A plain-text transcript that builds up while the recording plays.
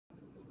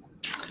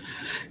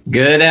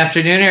Good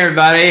afternoon,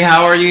 everybody.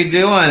 How are you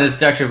doing? This is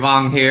Dr.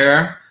 Vong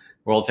here,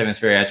 world famous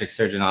bariatric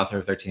surgeon, author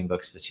of 13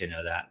 books, but you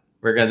know that.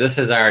 This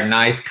is our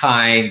nice,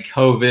 kind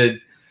COVID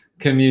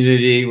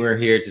community. We're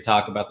here to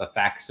talk about the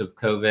facts of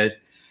COVID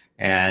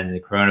and the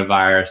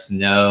coronavirus.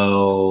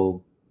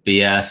 No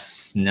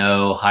BS,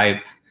 no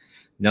hype,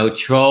 no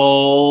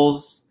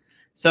trolls.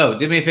 So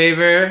do me a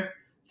favor.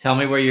 Tell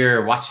me where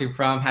you're watching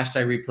from.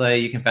 Hashtag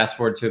replay. You can fast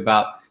forward to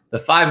about the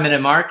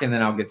 5-minute mark, and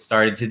then I'll get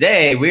started.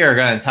 Today, we are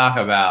going to talk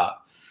about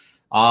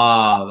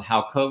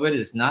how COVID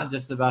is not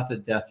just about the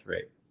death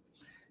rate.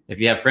 If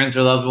you have friends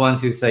or loved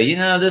ones who say, you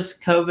know,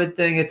 this COVID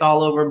thing, it's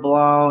all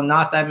overblown.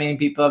 Not that many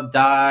people have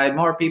died.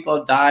 More people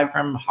have died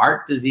from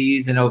heart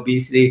disease and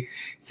obesity.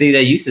 See,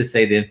 they used to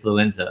say the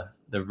influenza,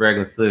 the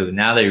regular flu.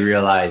 Now they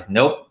realize,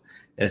 nope,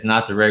 it's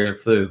not the regular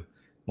flu.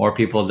 More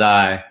people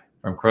die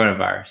from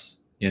coronavirus,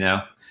 you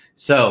know?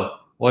 So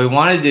what we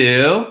want to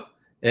do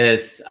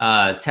is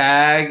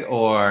tag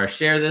or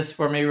share this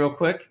for me real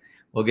quick.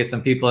 We'll get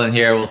some people in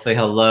here. We'll say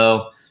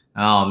hello.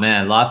 Oh,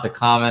 man, lots of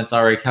comments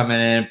already coming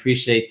in.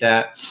 Appreciate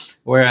that.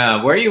 Where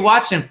are you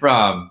watching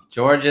from?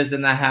 Georgia's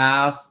in the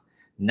house.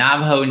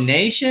 Navajo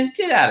Nation,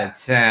 get out of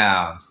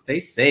town. Stay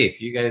safe.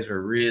 You guys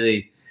were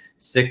really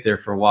sick there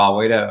for a while.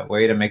 Way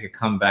to make a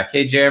comeback.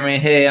 Hey, Jeremy.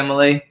 Hey,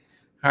 Emily.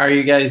 How are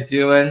you guys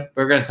doing?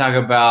 We're going to talk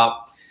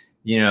about,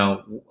 you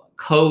know,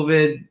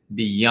 COVID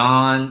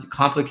beyond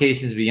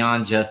complications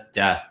beyond just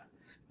death.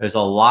 There's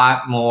a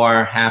lot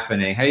more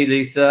happening. Hey,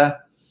 Lisa.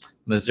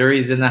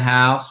 Missouri's in the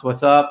house.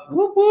 What's up?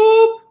 Whoop,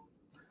 whoop.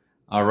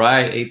 All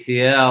right,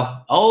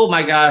 ATL. Oh,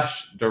 my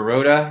gosh.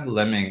 Dorota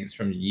Lemmings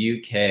from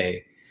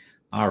UK.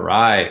 All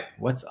right.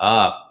 What's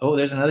up? Oh,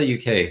 there's another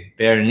UK.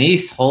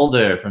 Bernice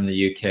Holder from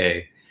the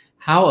UK.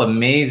 How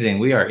amazing.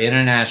 We are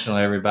international,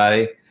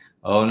 everybody.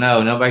 Oh,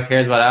 no. Nobody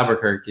cares about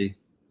Albuquerque.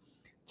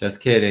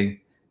 Just kidding.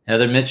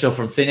 Heather Mitchell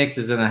from Phoenix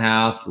is in the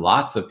house.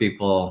 Lots of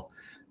people.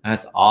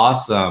 That's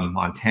awesome.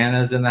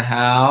 Montana's in the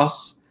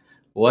house.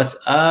 What's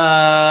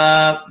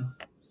up?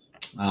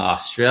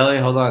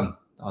 Australia, hold on.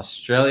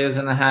 Australia's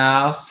in the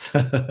house.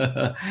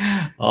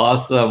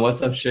 Awesome.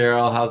 What's up,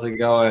 Cheryl? How's it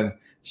going?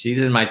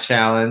 She's in my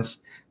challenge.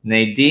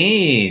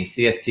 Nadine,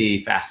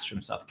 CST Fast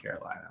from South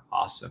Carolina.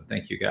 Awesome.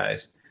 Thank you,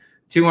 guys.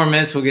 2 more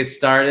minutes, we'll get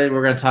started.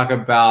 We're going to talk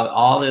about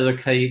all the other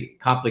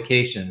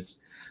complications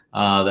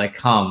that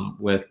come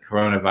with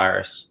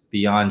coronavirus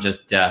beyond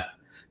just death.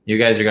 You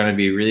guys are going to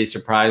be really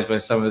surprised by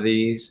some of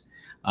these.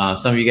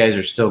 Some of you guys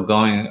are still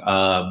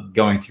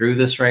going through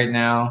this right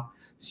now.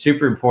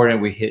 Super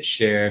important we hit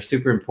share.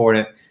 Super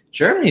important.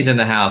 Germany's in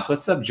the house.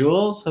 What's up,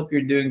 Jules? Hope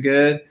you're doing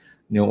good.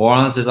 New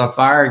Orleans is on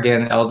fire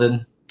again,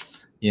 Eldon.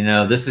 You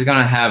know, this is going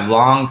to have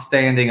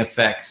long-standing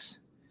effects.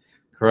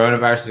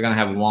 Coronavirus is going to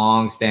have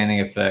long-standing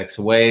effects,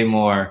 way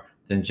more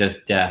than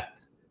just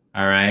death.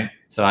 All right?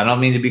 So I don't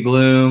mean to be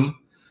gloom.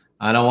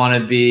 I don't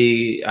want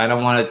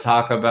to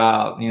talk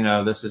about, you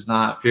know, this is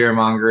not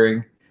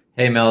fear-mongering.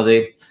 Hey,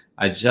 Melody.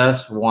 I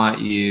just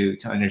want you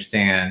to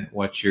understand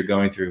what you're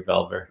going through,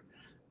 Velver.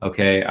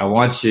 Okay, I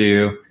want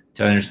you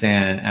to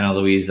understand, Ana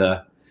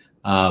Luisa,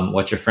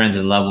 what your friends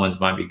and loved ones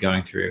might be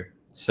going through.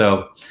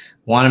 So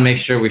want to make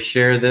sure we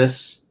share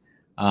this.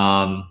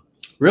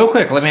 Real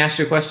quick, let me ask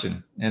you a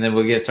question, and then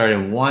we'll get started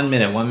in 1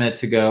 minute, 1 minute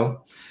to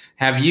go.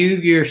 Have you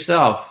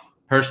yourself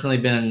personally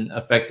been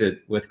affected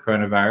with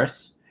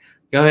coronavirus?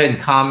 Go ahead and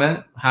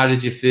comment. How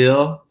did you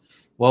feel?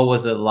 What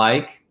was it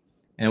like?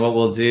 And what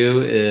we'll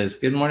do is,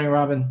 good morning,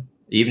 Robin.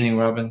 Evening,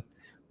 Robin.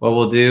 What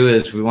we'll do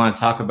is we want to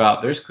talk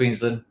about, there's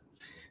Queensland.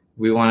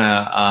 We want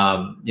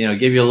to, you know,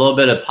 give you a little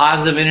bit of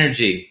positive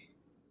energy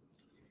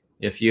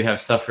if you have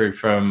suffered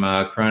from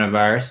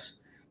coronavirus.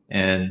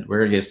 And we're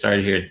going to get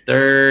started here in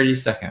 30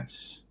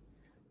 seconds.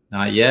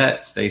 Not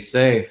yet. Stay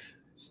safe.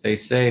 Stay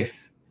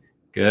safe.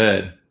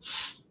 Good.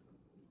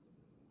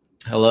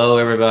 Hello,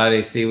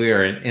 everybody. See, we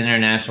are an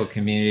international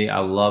community. I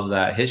love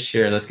that. Hit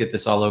share. Let's get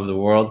this all over the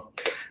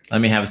world. Let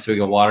me have a swig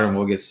of water and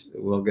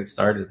we'll get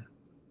started.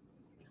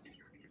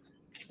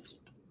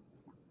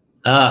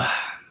 All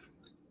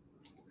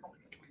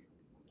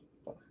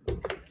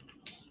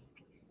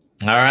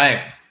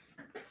right.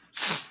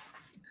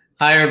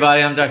 Hi,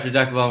 everybody. I'm Dr.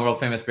 Dr. Vong, world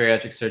famous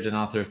bariatric surgeon,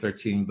 author of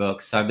 13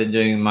 books. I've been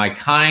doing my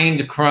Kind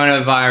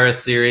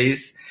Coronavirus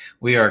series.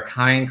 We are a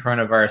kind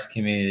coronavirus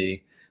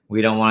community.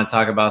 We don't want to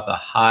talk about the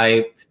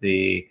hype,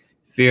 the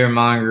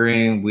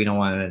fear-mongering. We don't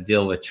want to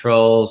deal with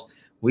trolls.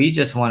 We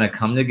just want to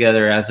come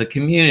together as a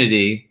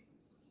community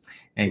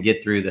and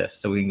get through this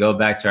so we can go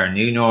back to our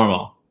new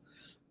normal.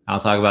 I'll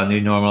talk about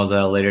new normals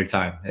at a later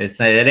time. It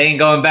ain't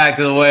going back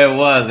to the way it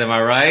was. Am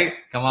I right?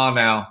 Come on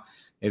now.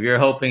 If you're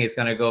hoping it's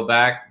going to go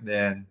back,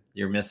 then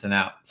you're missing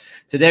out.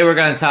 Today, we're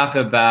going to talk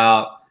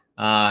about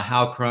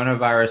how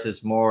coronavirus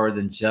is more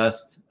than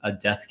just a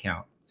death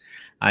count.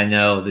 I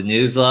know the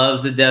news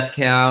loves the death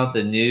count.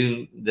 The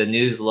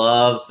news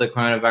loves the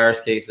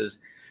coronavirus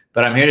cases.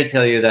 But I'm here to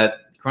tell you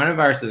that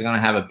coronavirus is going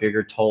to have a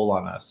bigger toll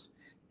on us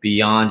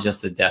beyond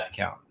just the death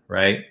count,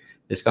 right?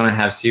 It's going to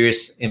have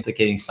serious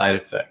implicating side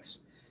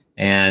effects.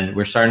 And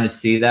we're starting to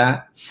see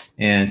that.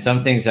 And some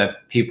things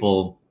that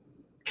people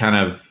kind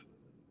of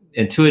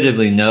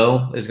intuitively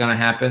know is going to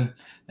happen,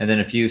 and then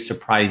a few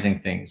surprising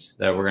things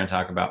that we're going to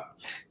talk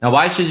about. Now,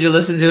 why should you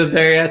listen to a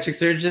bariatric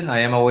surgeon? I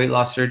am a weight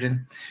loss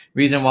surgeon.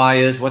 Reason why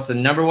is, what's the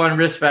 #1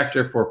 risk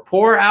factor for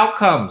poor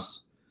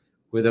outcomes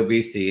with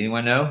obesity?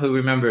 Anyone know? Who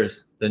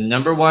remembers the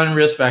 #1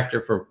 risk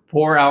factor for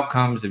poor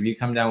outcomes if you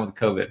come down with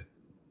COVID?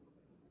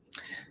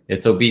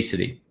 It's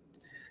obesity.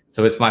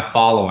 So it's my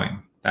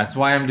following. That's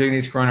why I'm doing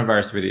these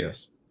coronavirus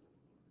videos.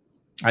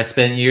 I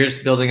spent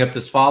years building up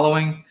this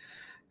following,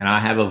 and I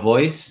have a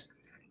voice,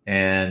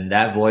 and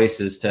that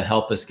voice is to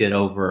help us get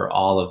over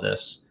all of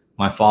this.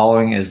 My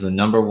following is the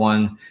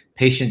 #1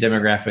 patient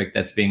demographic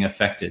that's being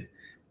affected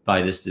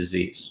by this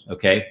disease.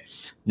 Okay.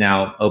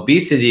 Now,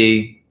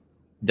 obesity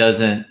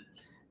doesn't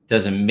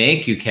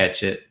make you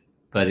catch it,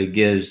 but it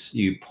gives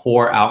you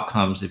poor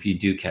outcomes if you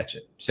do catch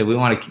it. So we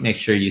want to make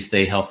sure you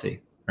stay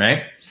healthy,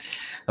 right?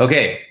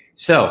 Okay.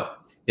 So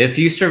if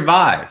you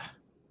survive,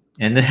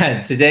 and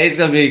then today's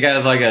going to be kind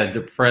of like a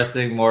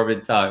depressing,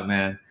 morbid talk,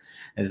 man.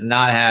 It's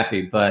not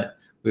happy, but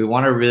we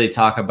want to really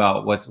talk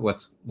about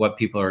what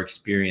people are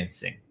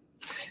experiencing.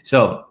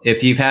 So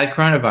if you've had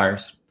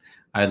coronavirus,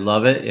 I'd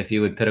love it if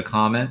you would put a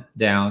comment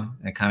down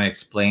and kind of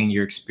explain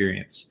your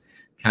experience.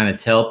 Kind of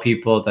tell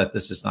people that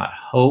this is not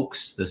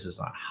hoax, this is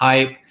not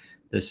hype,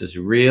 this is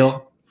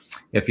real.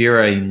 If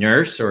you're a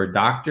nurse or a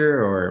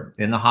doctor or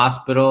in the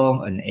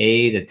hospital, an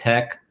aide, a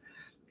tech,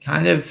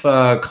 kind of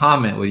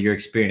comment with your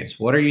experience.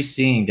 What are you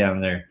seeing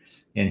down there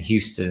in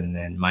Houston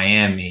and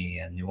Miami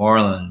and New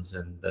Orleans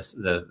and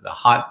the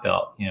hot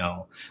belt? You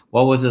know,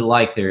 what was it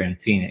like there in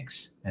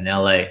Phoenix and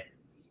LA?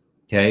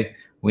 Okay.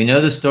 We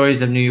know the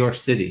stories of New York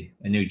City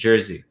and New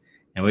Jersey,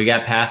 and we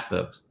got past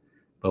those,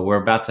 but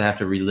we're about to have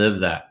to relive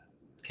that.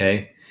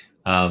 Okay.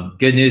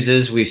 Good news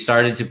is we've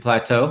started to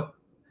plateau.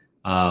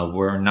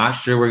 We're not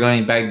sure we're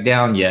going back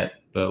down yet,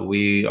 but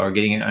we are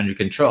getting it under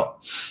control.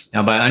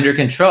 Now, by under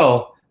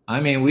control, I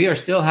mean, we are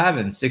still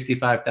having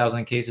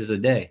 65,000 cases a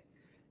day.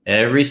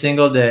 Every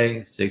single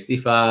day,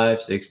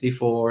 65,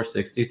 64,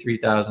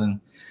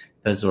 63,000.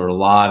 Those are a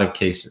lot of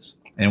cases.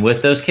 And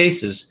with those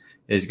cases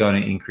is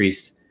going to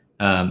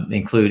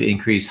include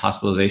increased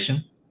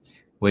hospitalization,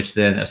 which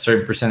then a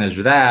certain percentage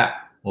of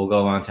that will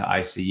go on to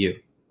ICU.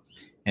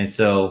 And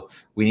so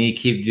we need to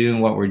keep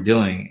doing what we're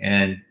doing.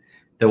 And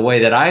the way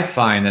that I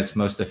find that's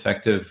most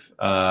effective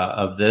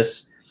of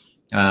this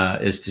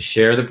is to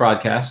share the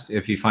broadcast.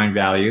 If you find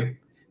value,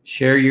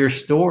 share your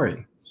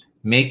story,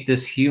 make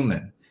this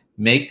human,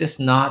 make this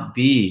not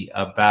be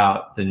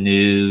about the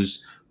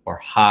news or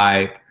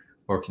hype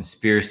or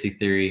conspiracy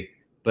theory,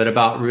 but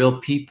about real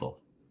people.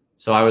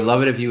 So I would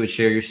love it if you would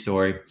share your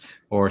story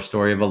or a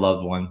story of a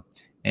loved one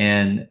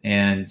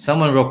and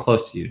someone real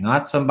close to you,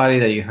 not somebody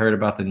that you heard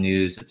about the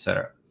news,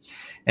 etc.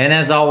 And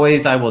as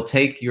always, I will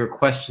take your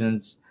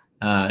questions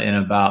in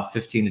about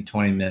 15 to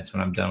 20 minutes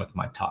when I'm done with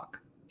my talk.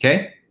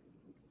 Okay.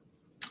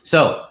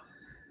 So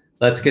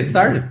let's get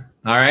started.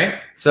 All right.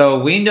 So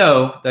we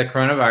know that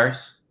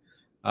coronavirus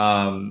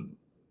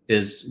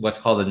is what's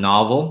called a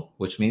novel,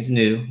 which means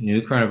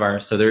new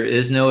coronavirus. So there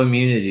is no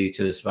immunity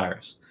to this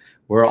virus.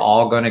 We're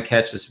all going to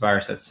catch this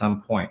virus at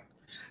some point.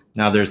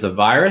 Now there's the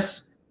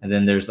virus and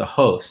then there's the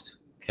host.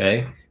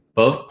 Okay.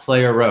 Both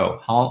play a role.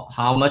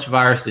 How much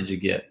virus did you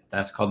get?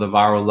 That's called the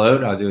viral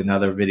load. I'll do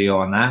another video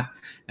on that.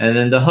 And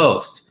then the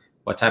host.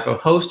 What type of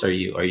host are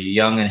you? Are you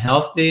young and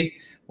healthy,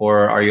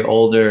 or are you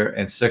older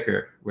and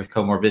sicker with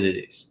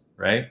comorbidities,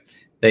 right?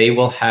 They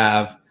will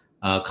have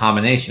a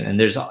combination. And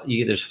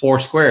there's 4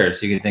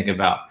 squares you can think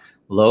about.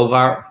 Low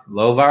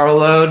viral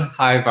load,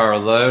 high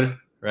viral load,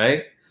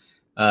 right?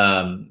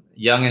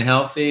 Young and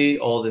healthy,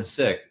 old and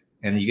sick.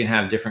 And you can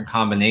have different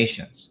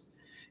combinations.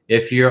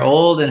 If you're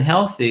old and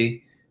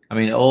healthy,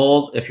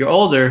 if you're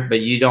older,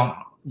 but you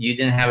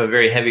didn't have a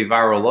very heavy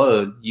viral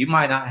load, you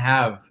might not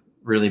have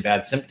really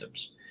bad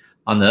symptoms.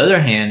 On the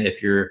other hand,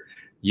 if you're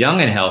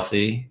young and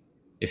healthy,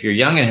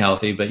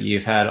 but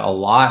you've had a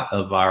lot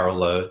of viral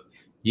load,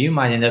 you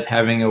might end up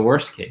having a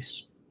worst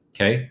case.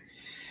 Okay.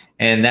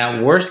 And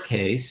that worst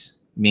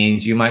case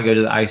means you might go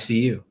to the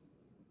ICU.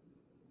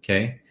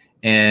 Okay.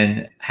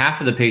 And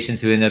half of the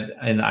patients who end up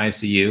in the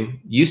ICU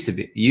used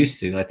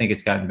to, I think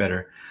it's gotten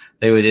better,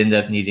 they would end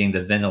up needing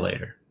the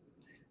ventilator.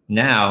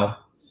 Now,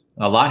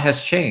 a lot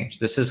has changed.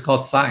 This is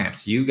called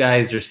science. You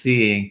guys are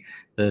seeing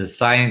the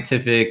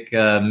scientific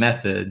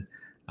method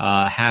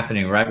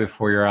happening right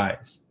before your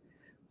eyes.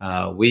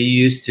 We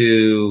used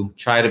to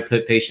try to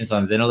put patients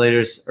on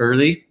ventilators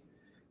early.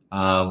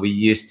 We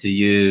used to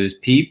use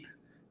PEEP,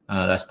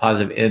 that's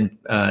positive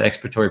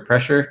expiratory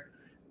pressure,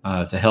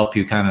 to help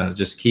you kind of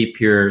just keep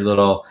your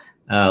little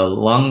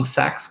lung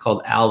sacs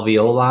called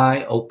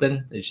alveoli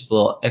open. It's just a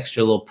little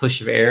extra little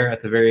push of air at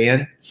the very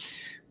end.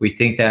 We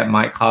think that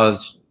might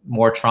cause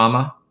more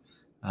trauma.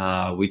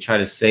 We try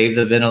to save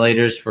the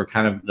ventilators for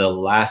kind of the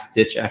last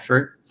ditch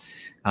effort.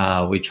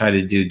 We try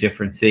to do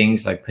different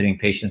things like putting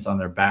patients on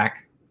their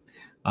back,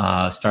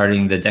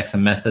 starting the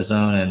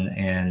dexamethasone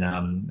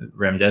and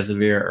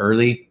remdesivir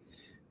early,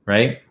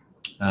 right?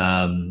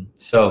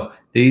 So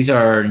these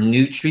are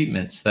new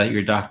treatments that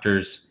your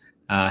doctors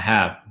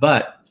have.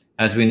 But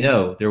as we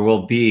know, there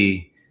will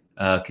be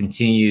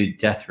continued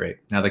death rate.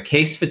 Now, the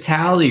case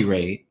fatality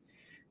rate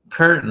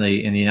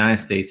currently in the United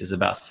States is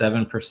about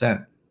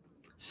 7%.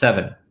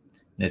 7.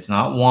 It's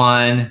not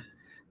 1.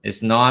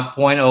 It's not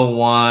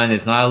 0.01.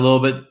 It's not a little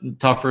bit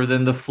tougher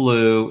than the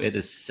flu. It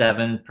is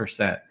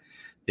 7%.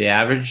 The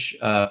average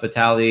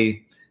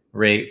fatality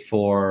rate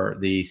for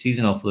the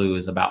seasonal flu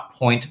is about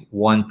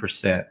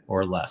 0.1%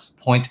 or less.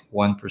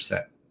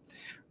 0.1%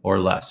 or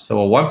less.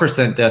 So a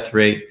 1% death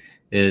rate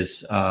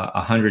is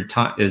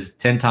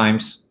 10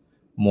 times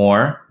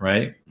more,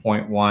 right?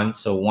 0.1.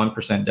 So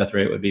 1% death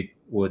rate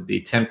would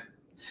be 10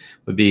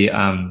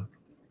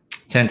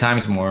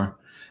 times more.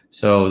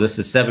 So this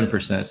is 7%. So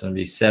it's going to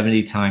be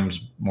 70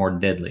 times more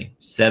deadly.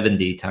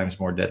 70 times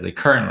more deadly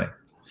currently.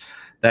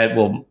 That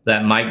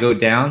might go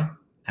down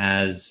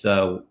as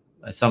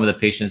some of the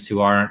patients who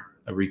aren't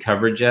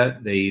recovered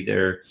yet, they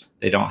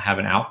don't have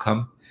an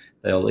outcome.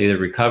 They'll either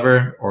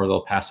recover or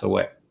they'll pass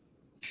away,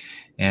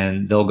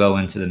 and they'll go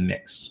into the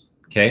mix.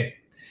 Okay.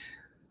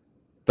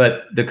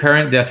 But the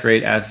current death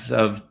rate as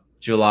of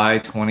July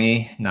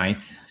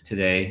 29th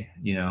today,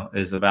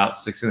 is about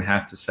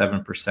 6.5 to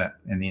 7%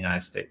 in the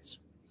United States.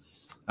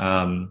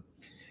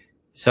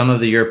 Some of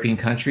the European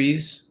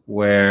countries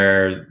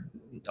where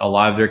a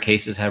lot of their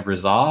cases have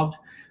resolved,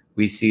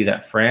 we see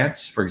that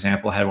France, for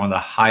example, had one of the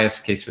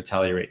highest case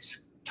fatality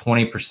rates,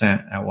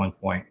 20% at one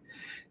point,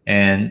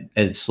 and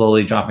it's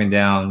slowly dropping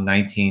down,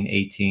 19,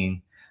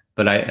 18.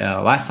 But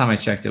last time I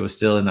checked, it was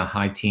still in the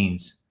high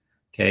teens.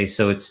 Okay,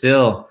 so it's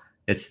still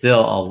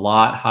a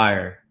lot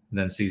higher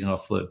than seasonal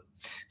flu.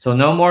 So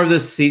no more of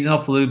this seasonal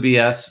flu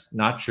BS.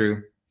 Not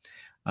true.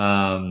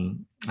 I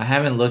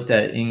haven't looked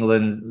at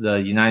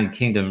the United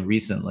Kingdom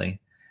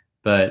recently,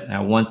 but at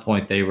one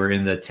point they were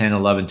in the 10,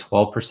 11,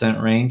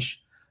 12% range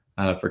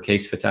for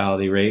case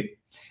fatality rate,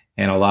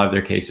 and a lot of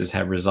their cases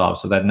have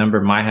resolved. So that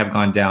number might have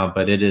gone down,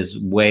 but it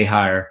is way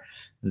higher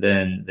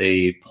than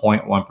the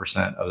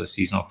 0.1% of the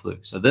seasonal flu.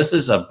 So this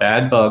is a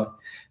bad bug.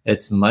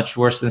 It's much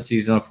worse than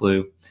seasonal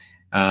flu,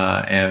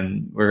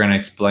 and we're going to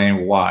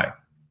explain why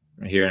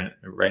here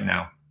right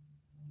now.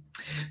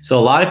 So a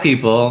lot of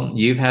people,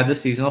 you've had the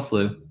seasonal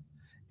flu.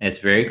 It's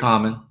very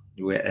common.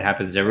 It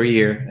happens every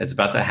year. It's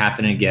about to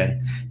happen again.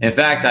 In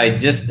fact, I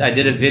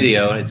did a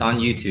video, it's on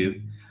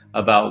YouTube,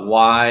 about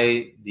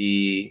why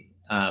the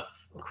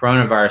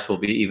coronavirus will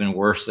be even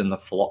worse in the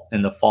fall.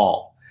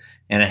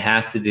 And it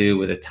has to do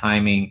with the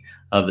timing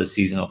of the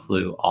seasonal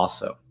flu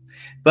also.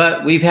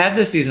 But we've had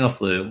the seasonal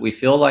flu. We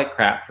feel like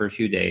crap for a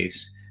few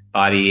days,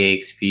 body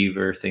aches,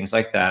 fever, things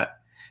like that.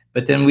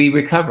 But then we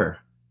recover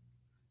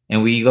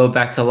and we go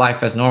back to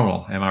life as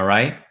normal. Am I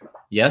right?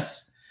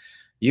 Yes.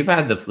 You've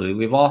had the flu.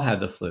 We've all had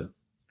the flu.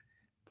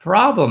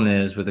 Problem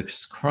is with the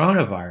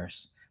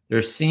coronavirus,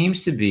 there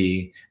seems to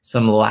be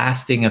some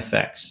lasting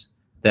effects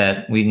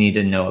that we need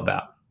to know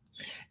about.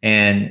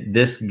 And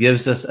this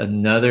gives us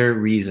another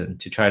reason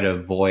to try to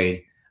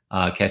avoid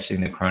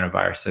catching the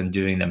coronavirus and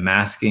doing the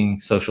masking,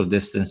 social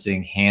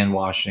distancing, hand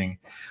washing,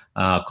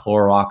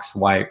 Clorox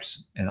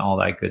wipes, and all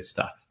that good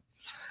stuff,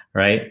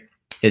 right?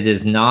 It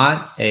is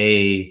not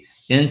an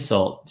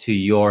insult to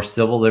your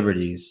civil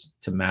liberties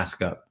to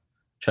mask up.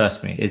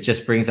 Trust me, it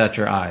just brings out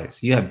your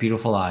eyes. You have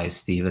beautiful eyes,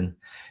 Stephen.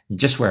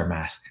 Just wear a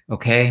mask,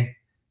 okay?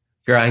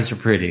 Your eyes are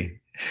pretty.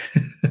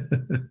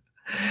 It's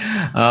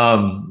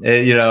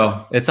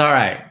all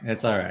right.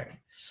 It's all right.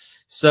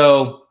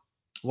 So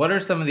what are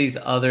some of these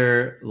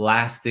other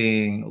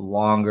lasting,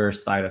 longer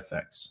side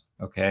effects?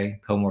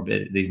 Okay,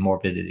 these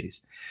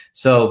morbidities.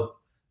 So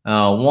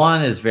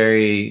one is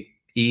very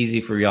easy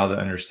for y'all to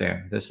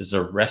understand. This is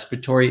a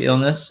respiratory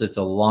illness. It's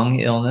a lung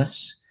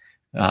illness.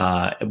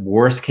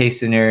 Worst case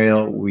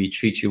scenario, we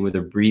treat you with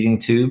a breathing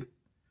tube.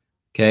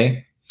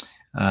 Okay.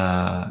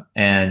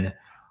 And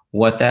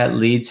what that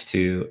leads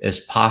to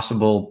is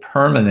possible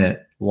permanent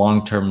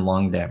long-term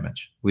lung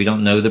damage. We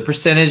don't know the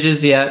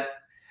percentages yet.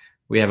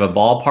 We have a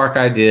ballpark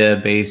idea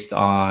based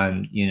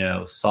on,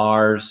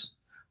 SARS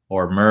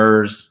or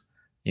MERS,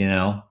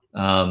 the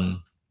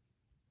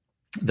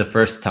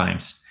first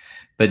times.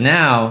 But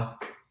now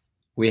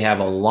we have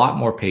a lot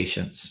more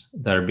patients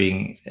that are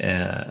being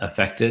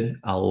affected,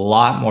 a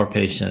lot more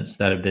patients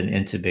that have been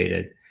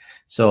intubated.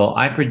 So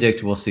I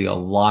predict we'll see a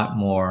lot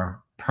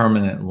more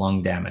permanent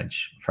lung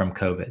damage from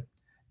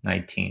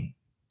COVID-19,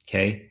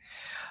 okay?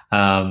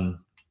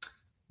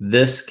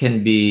 This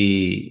can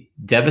be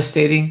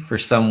devastating for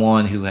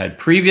someone who had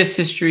previous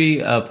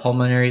history of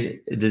pulmonary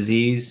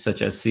disease,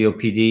 such as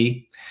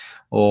COPD,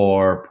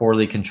 or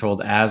poorly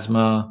controlled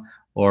asthma,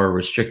 or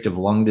restrictive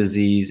lung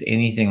disease,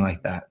 anything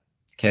like that.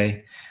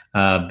 Okay,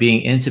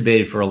 being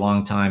intubated for a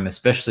long time,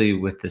 especially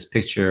with this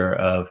picture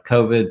of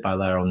COVID,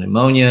 bilateral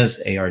pneumonias,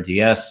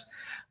 ARDS,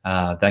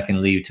 that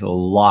can lead to a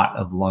lot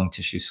of lung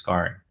tissue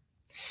scarring.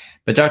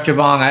 But Dr.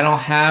 Vuong, I don't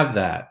have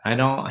that. I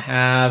don't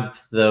have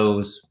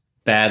those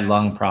bad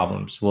lung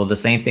problems. Will the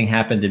same thing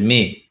happen to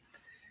me?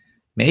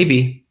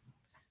 Maybe,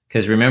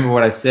 because remember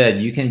what I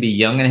said, you can be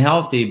young and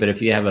healthy, but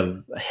if you have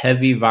a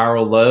heavy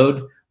viral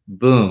load,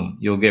 boom,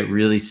 you'll get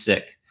really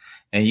sick.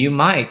 and you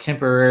might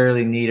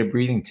temporarily need a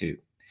breathing tube.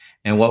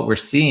 And what we're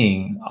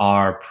seeing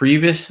are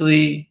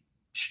previously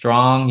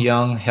strong,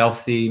 young,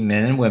 healthy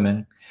men and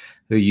women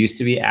who used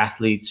to be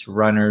athletes,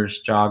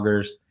 runners,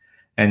 joggers,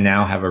 and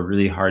now have a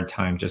really hard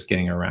time just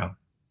getting around.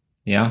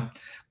 Yeah.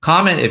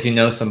 Comment if you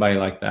know somebody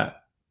like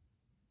that.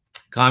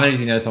 Comment if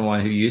you know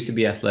someone who used to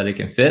be athletic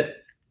and fit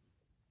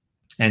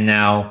and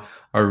now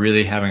are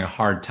really having a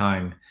hard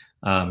time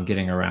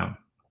getting around.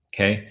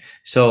 Okay.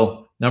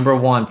 So number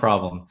one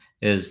problem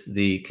is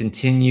the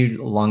continued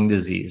lung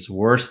disease,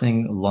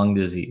 worsening lung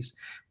disease.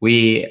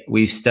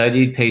 We've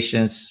studied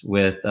patients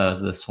with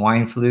the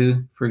swine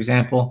flu, for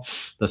example,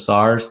 the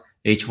SARS,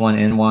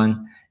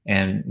 H1N1,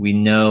 and we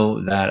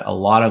know that a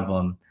lot of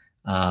them,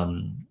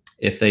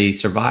 if they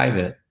survive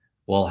it,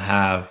 will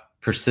have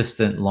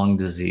persistent lung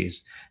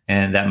disease,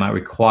 and that might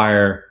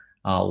require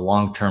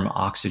long-term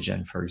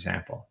oxygen, for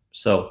example.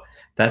 So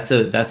that's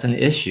an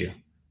issue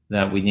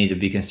that we need to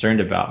be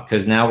concerned about,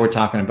 because now we're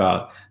talking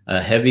about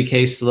a heavy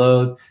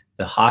caseload.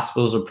 The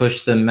hospitals are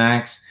pushed to the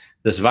max.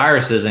 This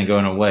virus isn't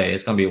going away.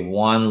 It's going to be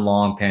one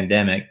long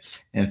pandemic.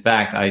 In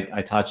fact,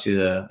 I taught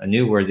you a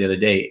new word the other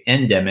day,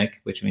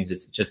 endemic, which means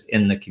it's just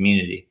in the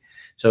community.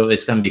 So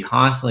it's going to be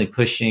constantly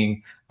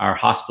pushing our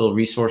hospital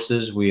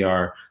resources. We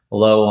are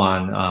low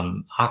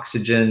on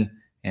oxygen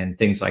and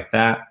things like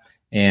that.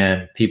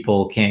 And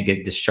people can't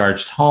get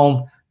discharged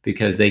home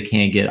because they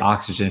can't get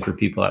oxygen for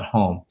people at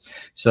home.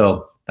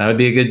 So that would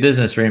be a good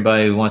business for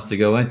anybody who wants to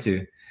go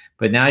into.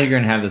 But now you're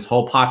going to have this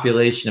whole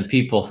population of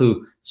people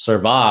who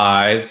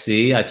survive.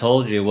 See, I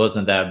told you it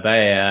wasn't that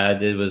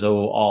bad. It was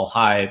all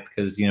hype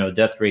because, you know,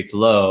 death rate's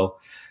low.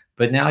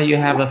 But now you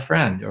have a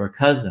friend or a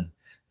cousin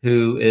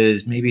who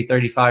is maybe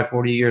 35,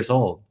 40 years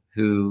old,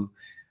 who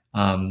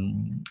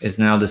is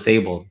now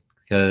disabled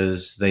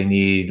because they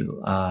need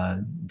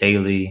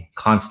daily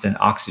constant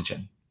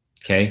oxygen.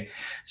 Okay,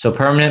 so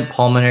permanent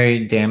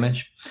pulmonary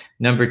damage.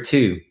 Number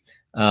two,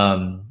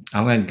 I'm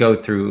going to go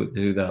through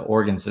the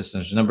organ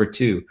systems. Number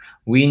two,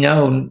 we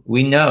know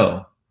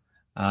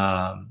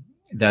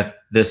that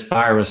this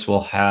virus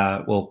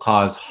will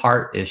cause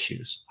heart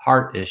issues.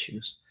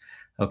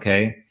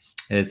 Okay,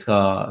 it's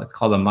called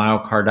a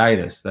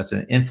myocarditis. That's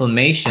an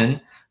inflammation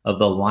of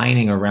the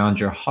lining around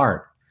your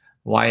heart.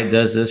 Why it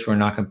does this, we're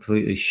not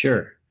completely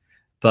sure.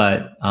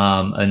 But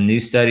a new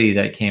study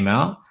that came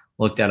out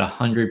looked at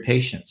 100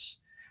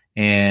 patients,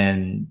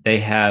 and they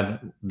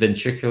have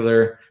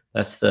ventricular,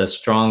 that's the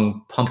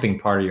strong pumping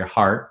part of your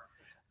heart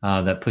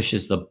that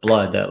pushes the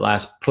blood, that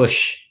last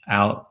push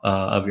out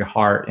of your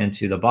heart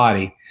into the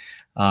body.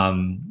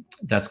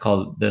 That's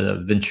called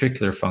the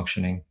ventricular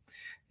functioning.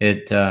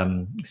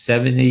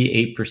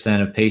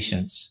 78% of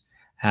patients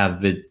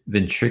have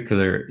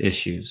ventricular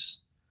issues,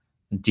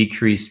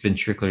 decreased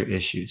ventricular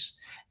issues.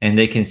 And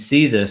they can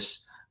see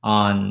this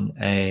on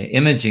an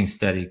imaging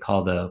study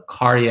called a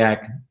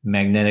cardiac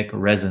magnetic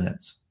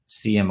resonance,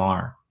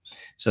 CMR.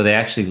 So they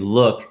actually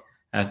look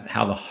at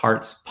how the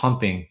heart's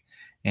pumping,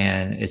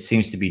 and it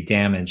seems to be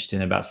damaged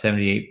in about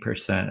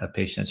 78% of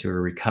patients who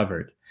are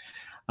recovered.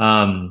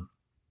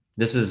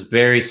 This is a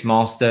very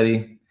small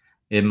study.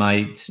 It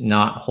might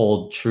not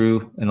hold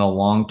true in the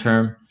long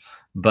term,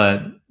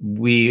 but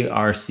we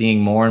are seeing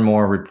more and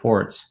more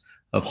reports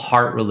of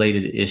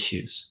heart-related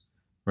issues,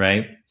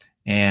 right?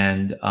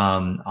 And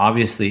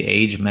obviously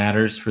age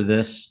matters for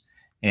this,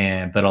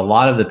 but a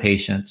lot of the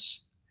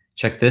patients,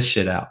 check this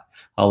shit out,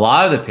 a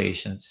lot of the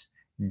patients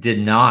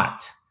did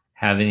not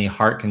have any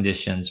heart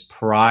conditions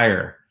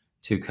prior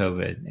to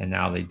COVID, and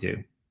now they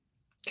do.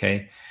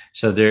 Okay,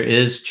 so there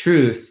is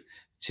truth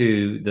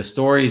to the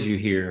stories you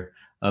hear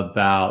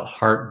about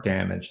heart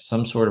damage,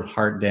 some sort of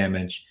heart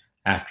damage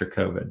after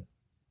COVID.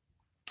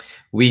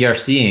 We are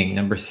seeing,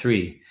 number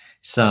three,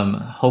 some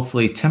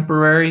hopefully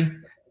temporary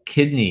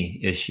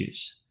kidney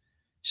issues.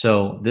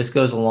 So this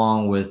goes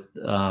along with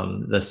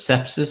the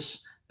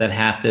sepsis that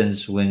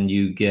happens when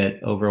you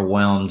get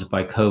overwhelmed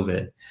by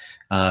COVID.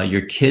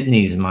 Your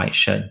kidneys might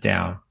shut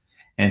down,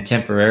 and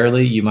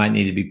temporarily you might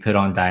need to be put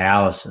on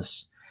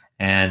dialysis.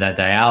 And that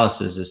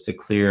dialysis is to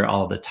clear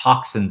all the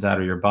toxins out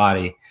of your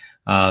body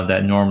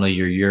that normally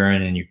your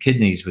urine and your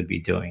kidneys would be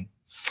doing,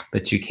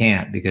 but you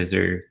can't because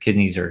their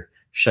kidneys are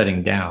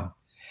shutting down.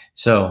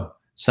 So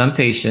some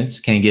patients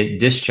can get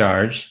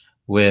discharged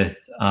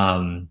with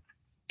dialysis,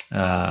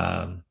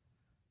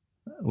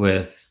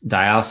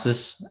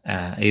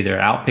 either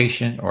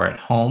outpatient or at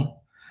home.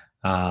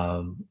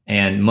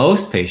 And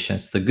most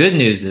patients, the good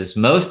news is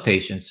most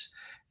patients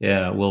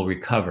will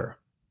recover.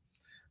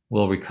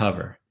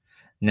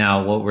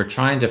 Now, what we're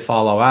trying to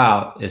follow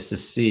out is to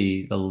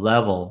see the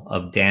level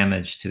of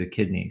damage to the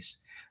kidneys.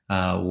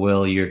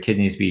 Will your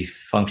kidneys be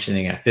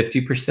functioning at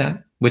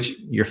 50%, which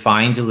you're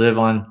fine to live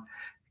on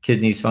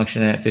kidneys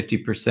functioning at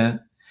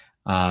 50%?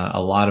 A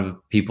lot of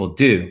people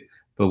do,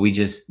 but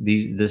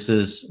this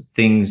is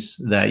things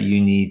that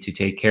you need to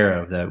take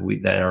care of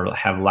that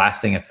have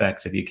lasting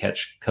effects if you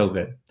catch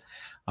COVID.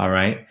 All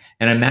right.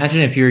 And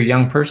imagine if you're a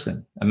young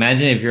person,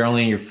 imagine if you're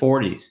only in your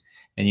 40s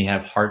and you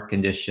have heart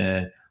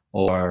condition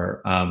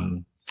or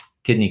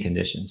kidney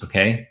conditions.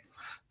 Okay.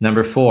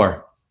 Number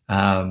four,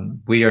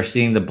 we are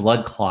seeing the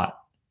blood clot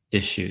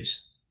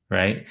issues,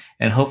 right?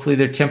 And hopefully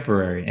they're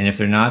temporary. And if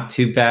they're not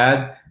too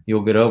bad,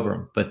 you'll get over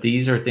them. But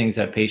these are things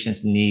that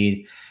patients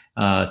need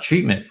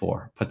treatment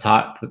for,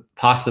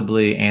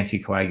 possibly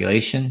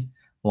anticoagulation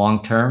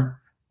long-term,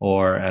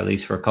 or at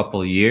least for a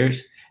couple of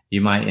years.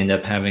 You might end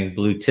up having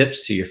blue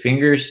tips to your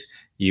fingers.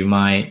 You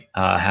might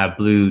have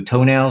blue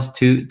toenails,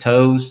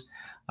 toes.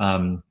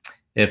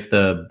 If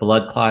the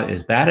blood clot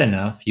is bad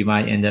enough, you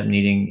might end up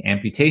needing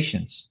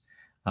amputations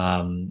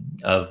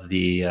of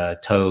the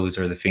toes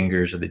or the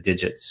fingers or the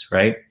digits,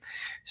 right?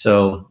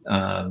 So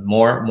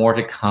more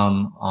to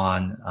come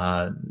on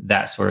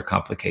that sort of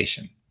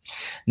complication.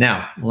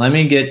 Now, let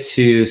me get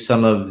to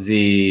some of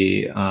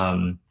the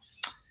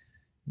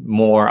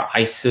more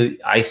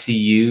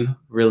ICU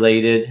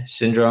related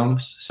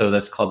syndromes. So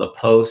that's called the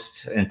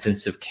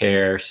post-intensive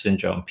care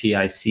syndrome,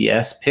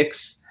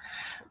 PICS.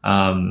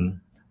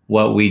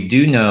 What we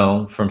do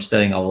know from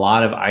studying a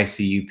lot of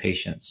ICU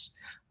patients,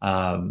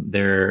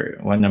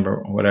 what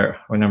number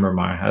am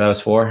I? That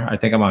was 4. I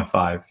think I'm on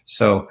 5.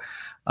 So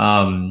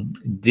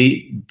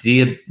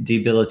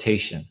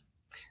debilitation,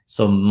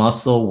 so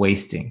muscle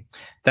wasting.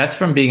 That's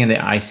from being in the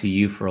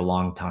ICU for a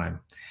long time.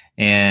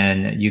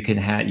 And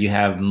you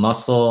have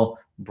muscle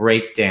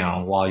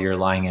breakdown while you're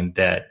lying in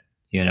bed,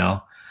 you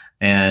know,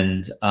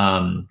 and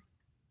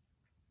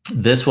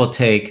this will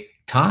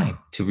take time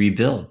to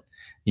rebuild.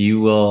 A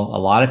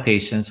lot of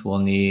patients will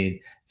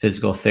need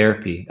physical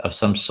therapy of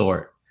some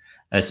sort,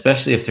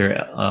 especially if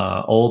they're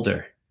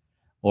older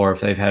or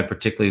if they've had a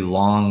particularly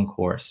long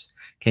course.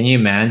 Can you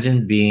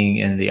imagine being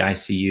in the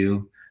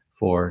ICU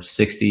for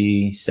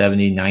 60,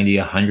 70, 90,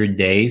 100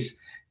 days?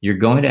 You're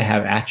going to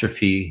have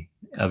atrophy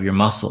of your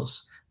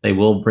muscles. They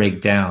will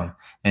break down,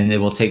 and it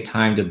will take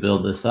time to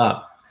build this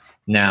up.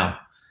 Now,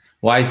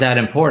 why is that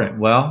important?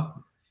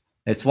 Well,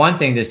 it's one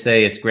thing to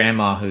say it's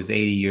grandma who's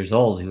 80 years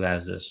old who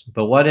has this,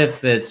 but what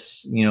if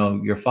it's, you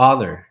know, your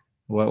father?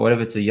 What if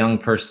it's a young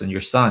person,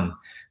 your son,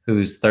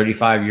 who's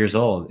 35 years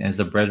old and is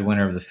the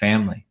breadwinner of the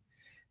family?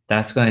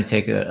 That's going to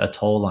take a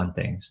toll on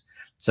things.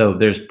 So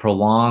there's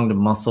prolonged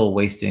muscle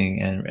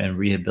wasting and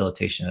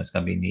rehabilitation that's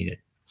going to be needed.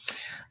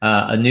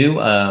 A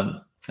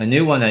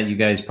new one that you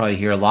guys probably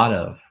hear a lot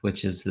of,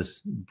 which is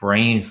this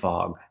brain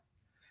fog.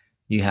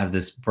 You have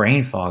this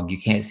brain fog. You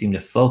can't seem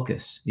to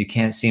focus. You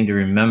can't seem to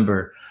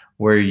remember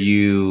where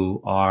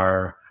you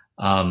are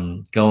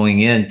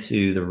going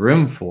into the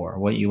room for,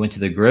 what you went to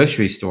the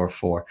grocery store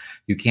for.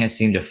 You can't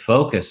seem to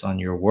focus on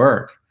your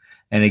work.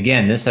 And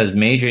again, this has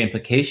major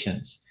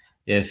implications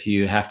if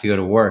you have to go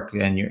to work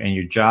and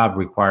your job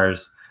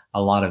requires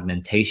a lot of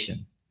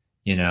mentation,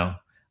 you know.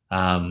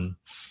 And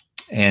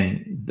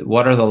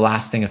what are the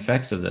lasting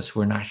effects of this?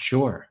 We're not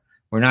sure.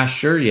 We're not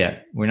sure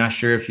yet. We're not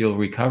sure if you'll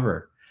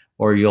recover,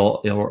 or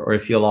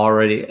if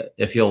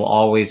you'll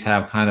always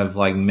have kind of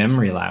like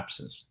memory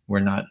lapses. We're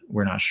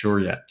not sure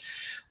yet.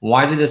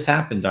 Why did this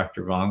happen,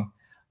 Dr. Vuong?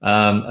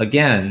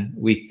 Again,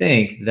 we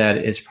think that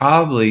it's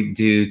probably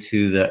due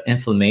to the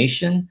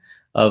inflammation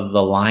of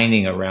the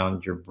lining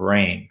around your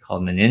brain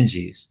called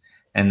meninges,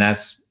 and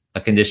that's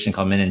a condition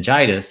called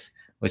meningitis,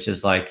 which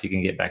is like you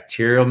can get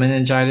bacterial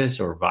meningitis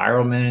or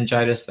viral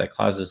meningitis that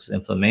causes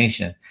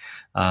inflammation.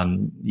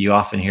 You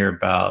often hear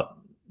about,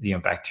 you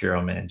know,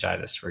 bacterial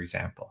meningitis, for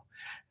example.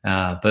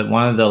 But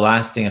one of the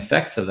lasting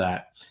effects of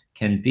that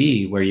can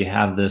be where you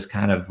have this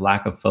kind of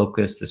lack of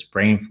focus, this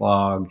brain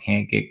fog,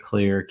 can't get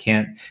clear,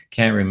 can't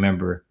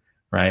remember,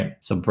 right?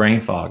 So brain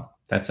fog,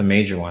 that's a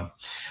major one.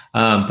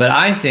 But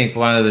I think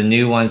one of the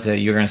new ones that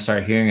you're going to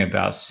start hearing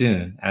about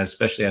soon,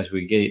 especially as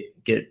we get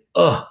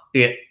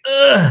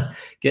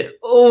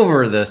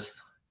over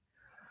this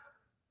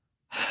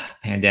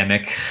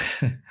pandemic,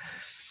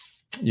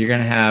 you're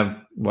going to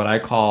have what I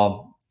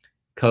call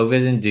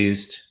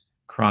COVID-induced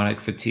chronic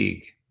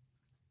fatigue.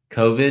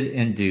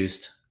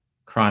 COVID-induced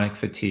chronic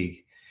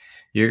fatigue.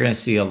 You're going to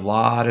see a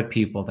lot of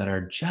people that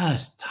are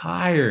just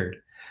tired.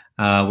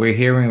 We're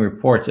hearing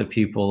reports of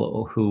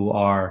people who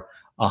are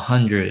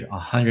 100,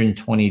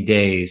 120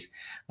 days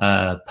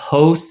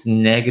post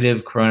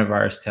negative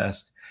coronavirus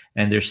test,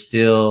 and they're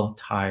still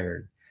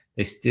tired.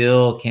 They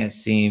still can't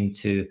seem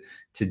to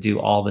do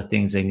all the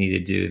things they need to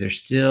do. They're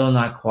still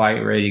not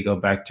quite ready to go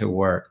back to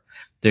work.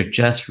 They're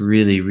just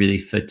really, really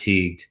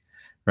fatigued,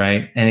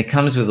 right? And it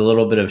comes with a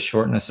little bit of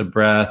shortness of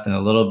breath and a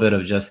little bit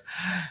of just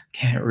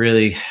can't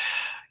really,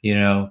 you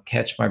know,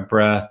 catch my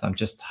breath. I'm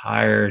just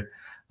tired.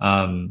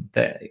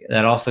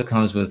 That also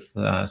comes with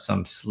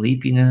some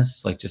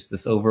sleepiness, like just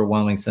this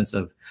overwhelming sense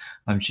of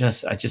I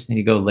just need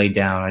to go lay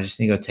down. I just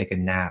need to go take a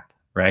nap,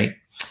 right?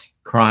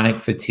 Chronic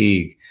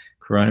fatigue,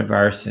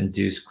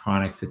 coronavirus-induced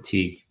chronic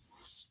fatigue.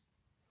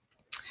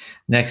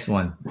 Next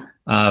one,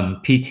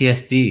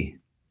 PTSD,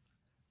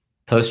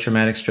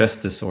 post-traumatic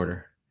stress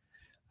disorder.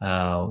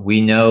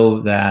 We know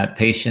that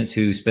patients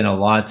who spend a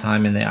lot of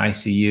time in the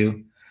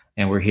ICU,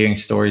 and we're hearing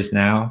stories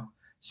now,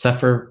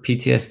 suffer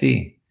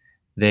PTSD.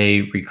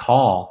 They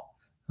recall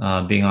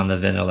being on the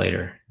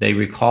ventilator. They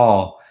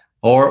recall,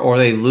 or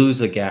they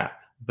lose a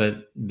gap.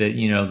 But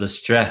you know, the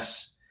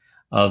stress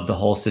of the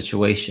whole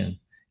situation,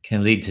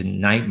 can lead to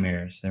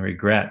nightmares and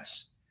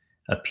regrets,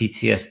 a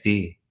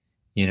PTSD,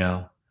 you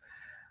know.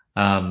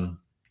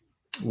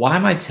 Why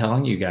am I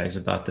telling you guys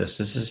about this?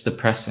 This is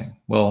depressing.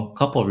 Well, a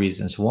couple of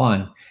reasons.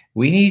 One,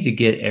 we need to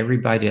get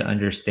everybody to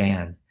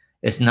understand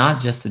it's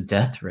not just a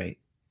death rate.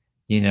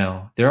 You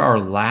know, there are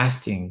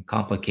lasting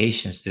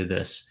complications to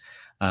this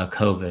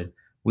COVID.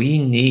 We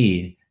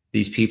need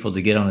these people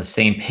to get on the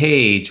same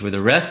page with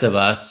the rest of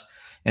us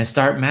and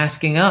start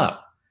masking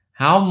up.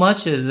 How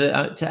much is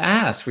it to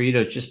ask for you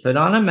to just put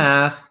on a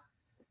mask,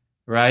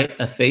 right?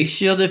 A face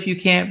shield if you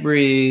can't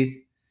breathe,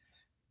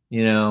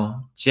 you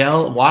know,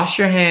 gel, wash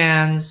your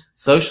hands,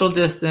 social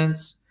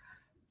distance,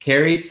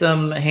 carry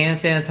some hand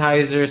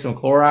sanitizer, some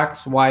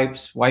Clorox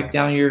wipes, wipe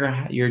down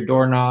your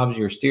doorknobs,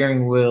 your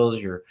steering wheels,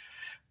 your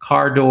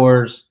car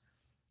doors,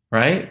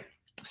 right?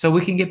 So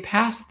we can get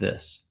past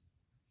this,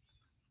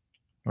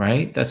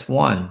 right? That's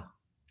one.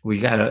 We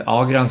got to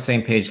all get on the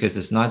same page because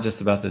it's not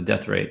just about the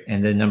death rate.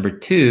 And then number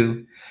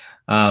two,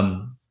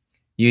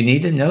 you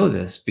need to know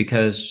this,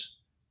 because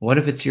what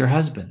if it's your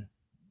husband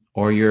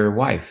or your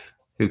wife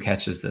who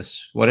catches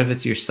this? What if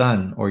it's your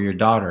son or your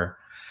daughter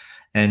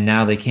and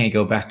now they can't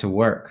go back to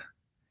work?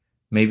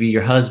 Maybe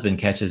your husband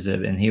catches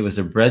it and he was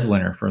a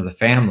breadwinner for the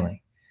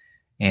family.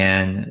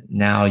 And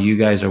now you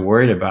guys are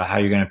worried about how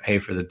you're going to pay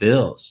for the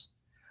bills.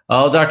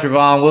 Oh, Dr.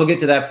 Vaughn, we'll get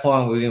to that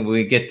point when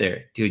we get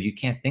there. Dude, you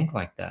can't think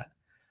like that.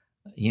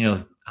 You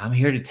know, I'm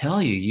here to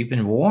tell you, you've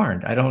been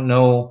warned. I don't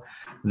know.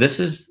 This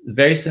is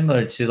very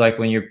similar to like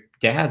when your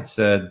dad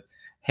said,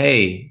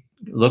 hey,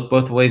 look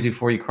both ways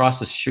before you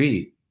cross the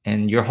street.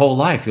 And your whole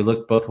life, you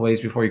look both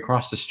ways before you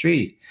cross the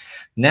street.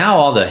 Now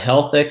all the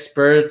health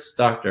experts,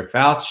 Dr.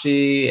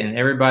 Fauci, and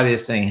everybody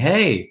is saying,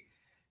 hey,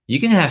 you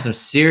can have some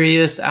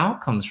serious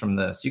outcomes from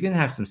this. You can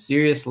have some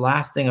serious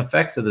lasting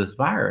effects of this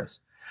virus.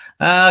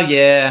 Oh,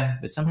 yeah,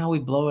 but somehow we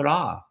blow it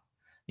off.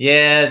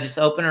 Yeah, just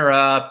open her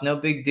up. No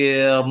big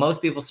deal.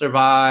 Most people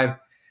survive.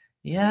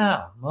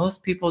 Yeah,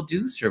 most people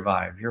do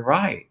survive. You're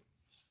right.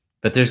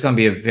 But there's going to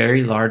be a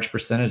very large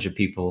percentage of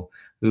people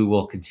who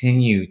will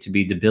continue to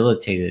be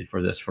debilitated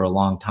for this for a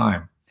long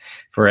time.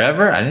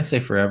 Forever? I didn't say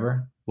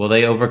forever. Will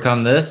they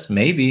overcome this?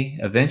 Maybe,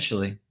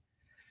 eventually.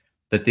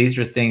 But these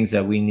are things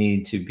that we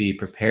need to be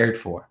prepared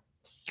for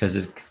because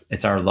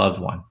it's our loved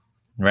one,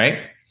 right?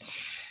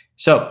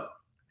 So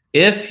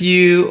if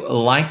you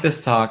like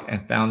this talk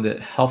and found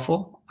it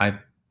helpful, I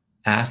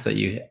ask that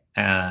you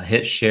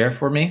hit share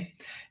for me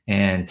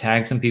and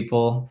tag some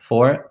people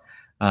for it.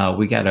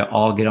 We got to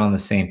all get on the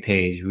same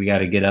page. We got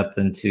to get up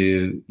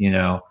into, you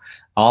know,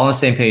 all on the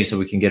same page so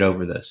we can get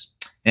over this.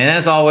 And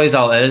as always,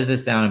 I'll edit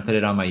this down and put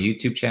it on my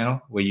YouTube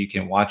channel where you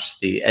can watch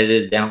the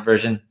edited down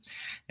version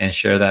and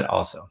share that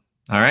also.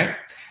 All right.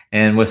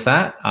 And with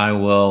that, I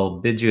will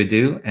bid you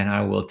adieu, and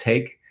I will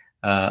take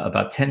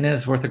about 10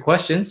 minutes worth of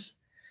questions.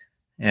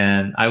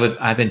 And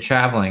I've been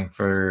traveling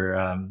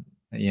for,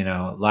 you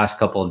know, last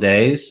couple of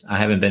days. I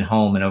haven't been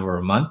home in over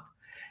a month,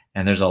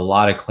 and there's a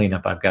lot of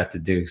cleanup I've got to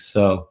do.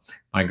 So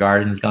my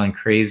garden's gone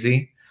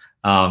crazy.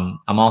 I'm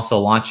also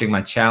launching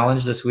my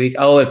challenge this week.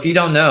 Oh, if you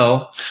don't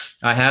know,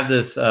 I have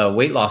this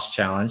weight loss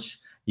challenge.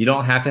 You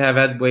don't have to have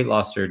had weight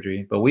loss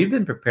surgery, but we've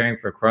been preparing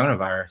for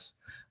coronavirus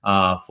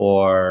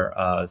for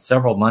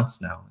several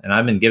months now. And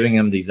I've been giving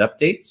them these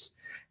updates.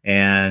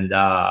 And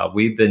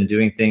we've been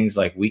doing things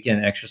like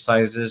weekend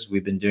exercises.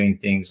 We've been doing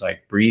things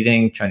like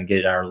breathing, trying to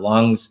get our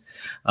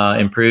lungs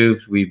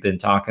improved. We've been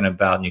talking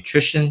about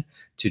nutrition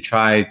to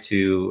try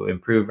to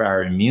improve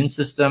our immune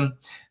system.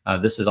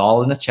 This is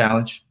all in the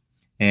challenge.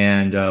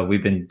 And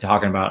we've been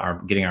talking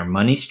about getting our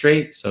money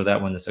straight so that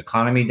when this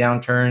economy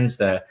downturns,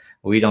 that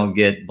we don't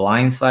get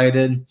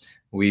blindsided.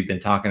 We've been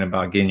talking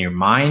about getting your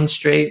mind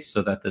straight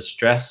so that the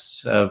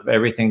stress of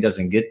everything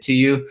doesn't get to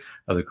you,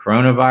 of the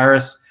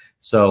coronavirus.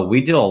 So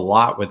we do a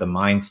lot with the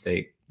mind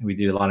state. We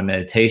do a lot of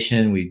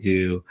meditation. We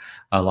do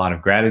a lot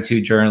of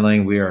gratitude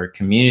journaling. We are a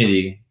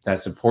community that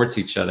supports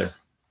each other.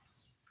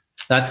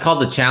 That's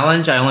called the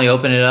challenge. I only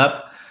open it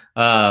up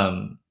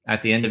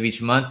at the end of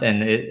each month,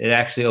 and it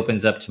actually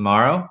opens up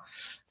tomorrow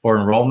for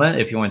enrollment.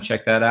 If you want to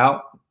check that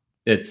out,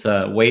 it's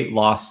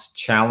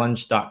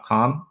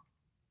weightlosschallenge.com.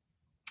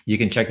 You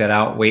can check that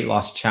out,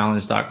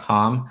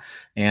 weightlosschallenge.com.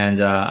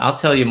 And I'll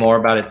tell you more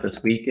about it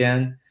this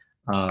weekend.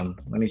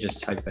 Let me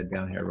just type that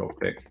down here real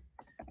quick,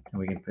 and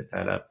we can put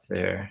that up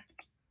there.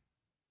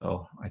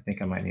 Oh, I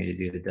think I might need to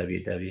do the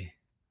www.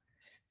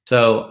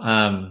 So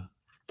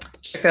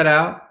check that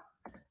out,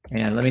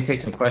 and let me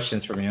take some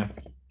questions from you.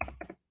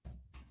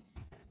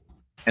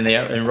 And the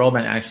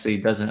enrollment actually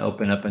doesn't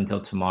open up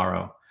until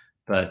tomorrow,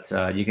 but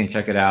you can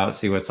check it out,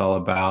 see what it's all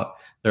about.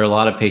 There are a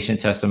lot of patient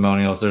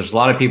testimonials. There's a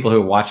lot of people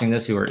who are watching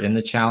this who are in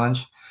the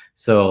challenge,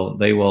 so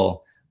they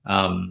will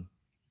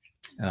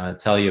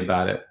tell you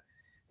about it.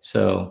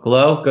 So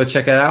Glow, go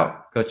check it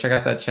out. Go check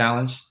out that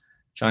challenge.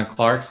 John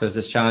Clark says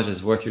this challenge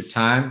is worth your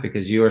time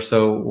because you are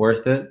so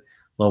worth it.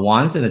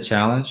 LaJuan's in the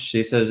challenge.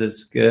 She says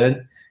it's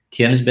good.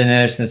 Kim's been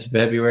there since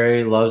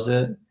February, loves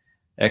it.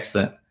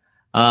 Excellent.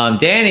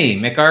 Danny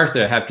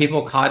MacArthur, have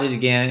people caught it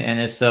again? And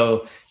if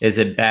so, is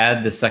it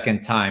bad the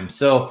second time?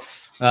 So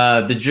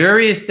the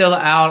jury is still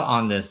out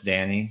on this,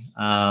 Danny.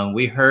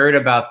 We heard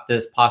about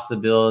this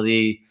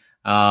possibility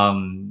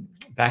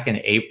back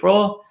in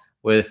April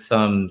with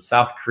some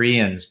South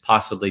Koreans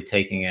possibly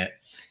taking it.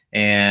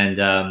 And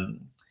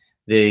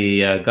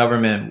the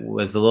government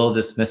was a little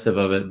dismissive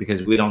of it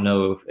because we don't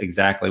know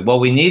exactly.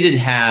 What we needed to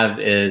have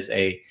is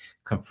a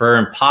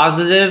confirmed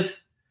positive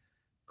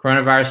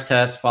coronavirus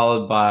test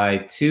followed by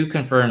 2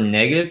 confirmed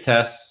negative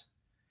tests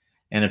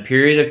and a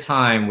period of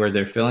time where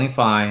they're feeling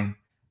fine,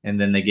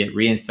 and then they get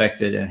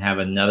reinfected and have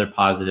another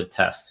positive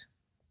test.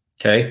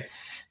 Okay,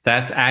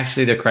 that's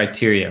actually the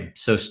criteria.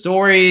 So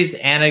stories,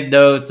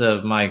 anecdotes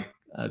of my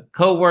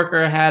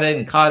coworker had it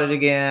and caught it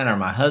again, or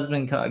my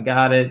husband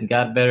got it and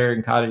got better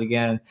and caught it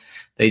again,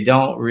 they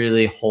don't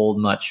really hold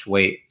much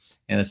weight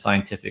in the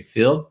scientific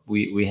field.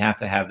 We have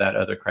to have that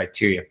other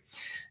criteria.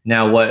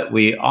 Now, what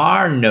we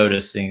are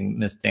noticing,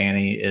 Miss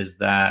Danny, is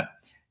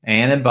that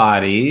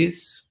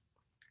antibodies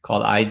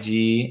called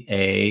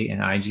IgA and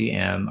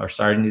IgM are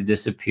starting to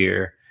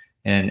disappear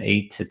in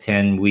 8 to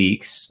 10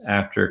 weeks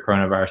after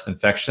coronavirus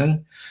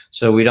infection.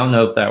 So we don't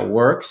know if that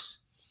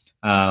works,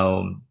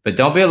 but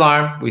don't be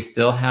alarmed. We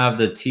still have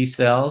the T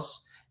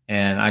cells,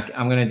 and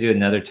I'm going to do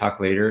another talk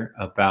later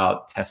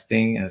about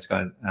testing, and it's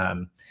going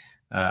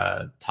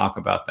to talk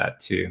about that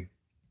too.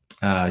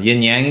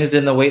 Yin Yang is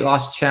in the weight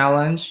loss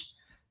challenge.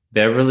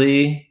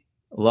 Beverly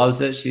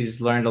loves it. She's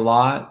learned a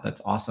lot.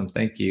 That's awesome.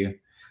 Thank you.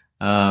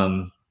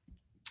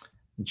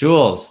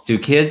 Jules, do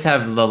kids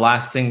have the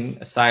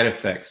lasting side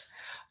effects?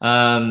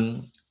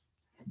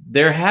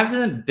 There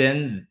hasn't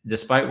been,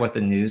 despite what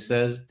the news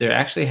says, there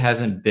actually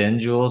hasn't been,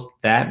 Jules,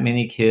 that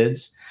many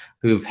kids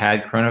who've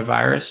had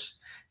coronavirus.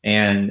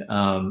 And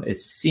it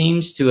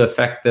seems to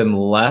affect them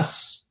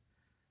less,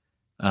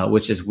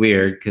 which is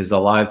weird because a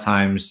lot of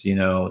times, you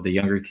know, the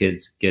younger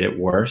kids get it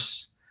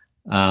worse.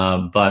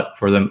 But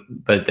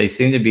they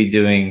seem to be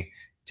doing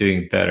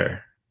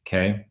better.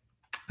 Okay.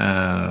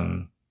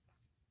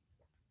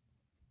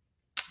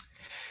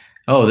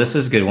 Oh, this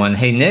is a good one.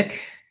 Hey,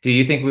 Nick, do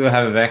you think we will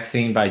have a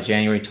vaccine by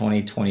January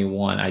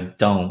 2021? I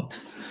don't.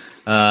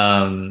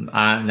 I'm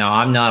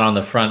not on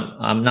the front.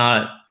 I'm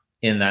not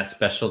in that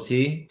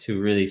specialty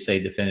to really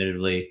say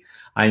definitively.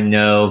 I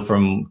know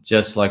from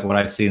just like what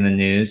I see in the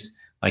news,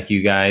 like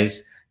you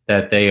guys,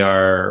 that they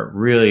are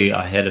really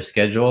ahead of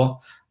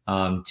schedule.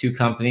 2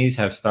 companies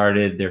have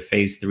started their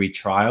phase 3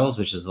 trials,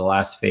 which is the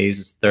last phase.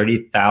 It's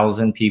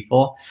 30,000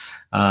 people.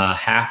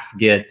 Half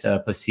get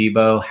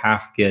placebo,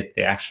 half get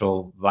the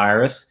actual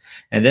virus.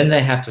 And then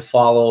they have to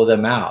follow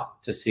them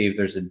out to see if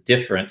there's a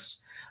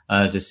difference,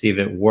 to see if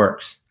it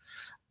works.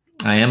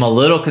 I am a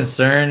little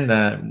concerned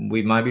that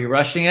we might be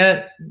rushing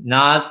it.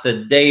 Not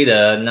the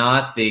data,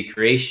 not the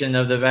creation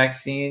of the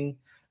vaccine,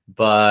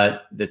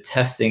 but the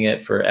testing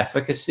it for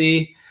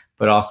efficacy,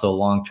 but also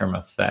long-term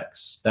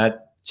effects.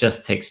 That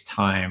just takes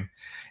time.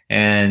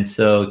 And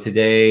so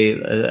today,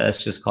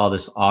 let's just call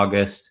this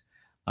August,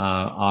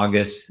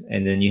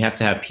 and then you have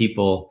to have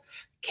people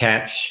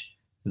catch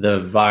the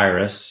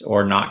virus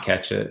or not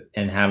catch it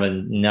and have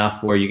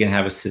enough where you can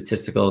have a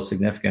statistical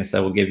significance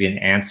that will give you an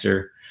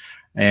answer.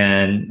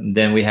 And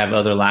then we have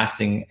other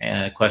lasting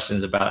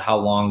questions about how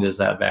long does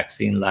that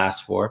vaccine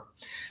last for,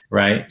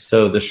 right?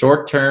 So the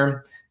short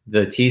term,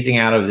 the teasing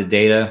out of the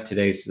data,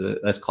 today's,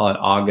 let's call it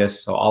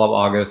August. So all of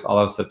August, all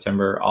of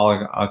September, all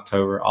of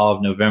October, all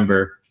of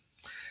November,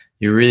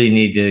 you really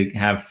need to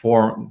have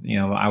 4,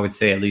 I would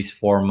say at least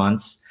 4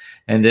 months.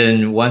 And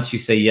then once you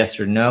say yes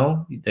or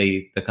no,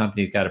 the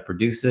company's got to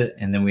produce it,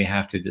 and then we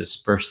have to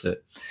disperse it.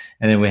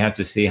 And then we have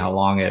to see how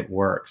long it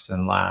works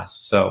and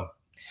lasts. So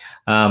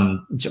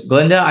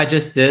Glenda, I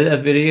just did a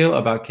video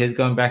about kids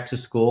going back to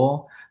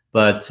school,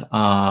 but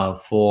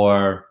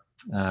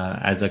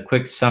as a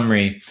quick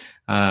summary,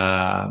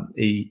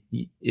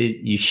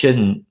 you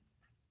shouldn't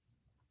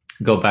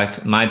go back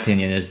to, my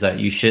opinion is that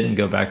you shouldn't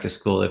go back to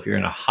school if you're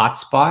in a hot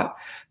spot.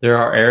 There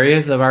are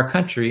areas of our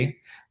country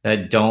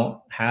that don't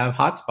have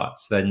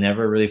hotspots, that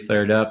never really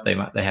flared up. They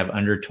have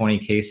under 20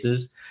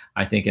 cases.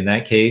 I think in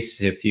that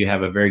case, if you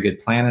have a very good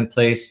plan in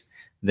place,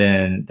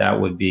 then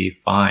that would be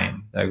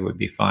fine. That would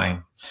be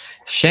fine.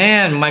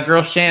 Shan, my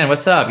girl Shan,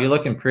 what's up? You're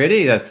looking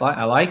pretty.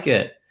 I like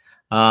it.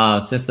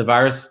 Since the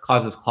virus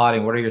causes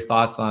clotting, what are your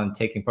thoughts on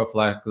taking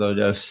prophylactic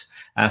low-dose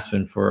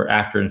aspirin for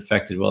after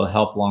infected? Will it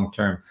help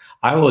long-term?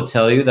 I will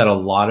tell you that a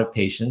lot of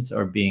patients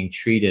are being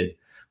treated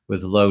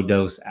with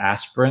low-dose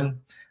aspirin.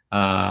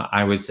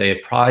 I would say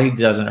it probably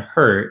doesn't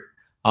hurt.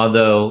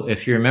 Although,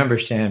 if you remember,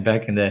 Shannon,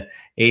 back in the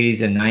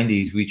 80s and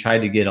 90s, we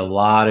tried to get a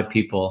lot of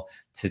people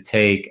to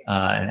take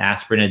an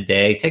aspirin a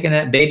day, taking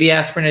that baby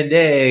aspirin a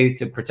day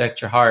to protect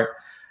your heart.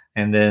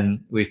 And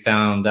then we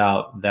found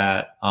out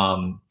that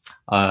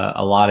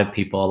a lot of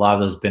people, a lot of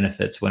those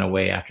benefits went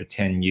away after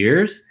 10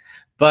 years.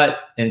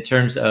 But in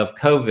terms of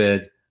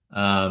COVID,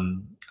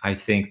 I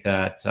think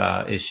that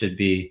it should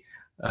be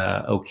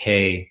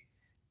okay.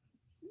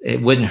 It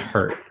wouldn't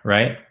hurt,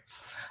 right?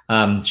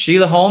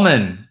 Sheila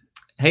Holman,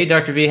 Hey,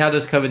 Dr. V, how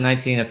does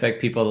COVID-19 affect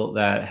people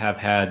that have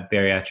had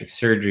bariatric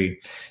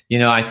surgery? You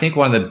know, I think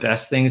one of the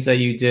best things that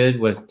you did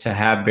was to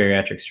have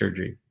bariatric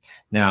surgery.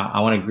 Now, I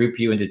want to group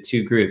you into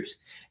two groups.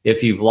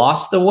 If you've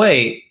lost the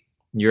weight,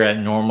 you're at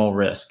normal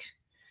risk.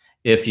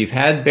 If you've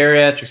had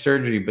bariatric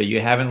surgery, but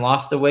you haven't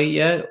lost the weight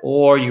yet,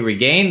 or you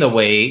regain the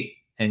weight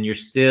and you're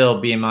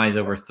still BMI is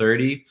over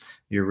 30,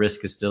 your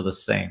risk is still the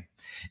same.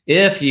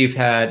 If you've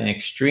had an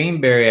extreme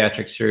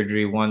bariatric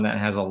surgery, one that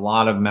has a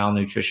lot of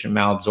malnutrition,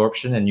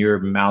 malabsorption, and you're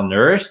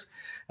malnourished,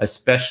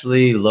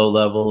 especially low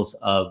levels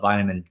of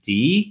vitamin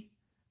D,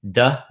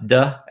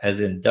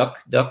 as in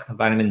duck,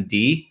 vitamin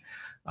D,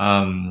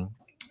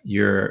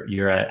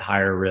 you're at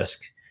higher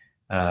risk.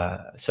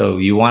 So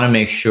you want to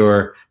make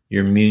sure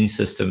your immune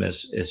system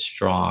is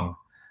strong.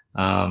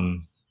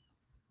 All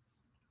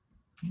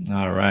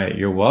right,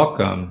 you're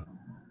welcome.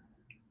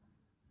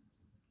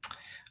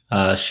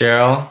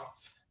 Cheryl,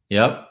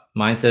 yep,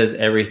 mine says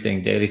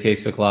everything. Daily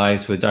Facebook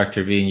Lives with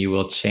Dr. V and you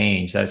will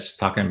change. That's just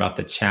talking about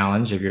the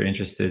challenge. If you're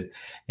interested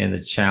in the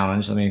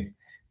challenge, let me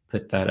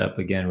put that up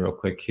again real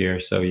quick here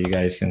so you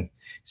guys can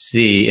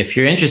see. If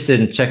you're interested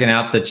in checking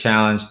out the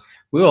challenge,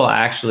 we will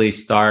actually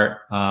start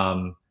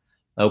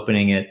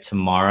opening it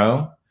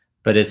tomorrow,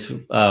 but it's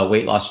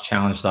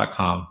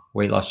weightlosschallenge.com,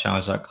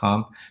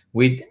 weightlosschallenge.com.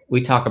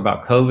 We talk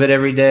about COVID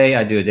every day.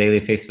 I do a daily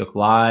Facebook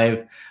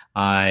Live.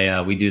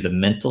 We do the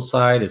mental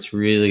side. It's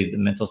really the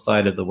mental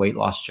side of the weight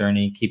loss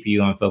journey, keep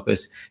you on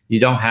focus. You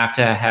don't have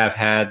to have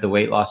had the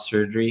weight loss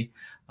surgery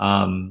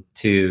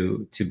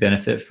to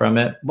benefit from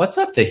it. What's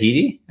up,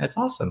 Tahiti? That's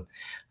awesome.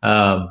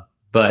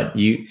 But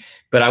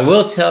I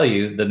will tell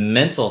you, the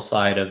mental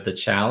side of the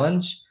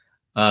challenge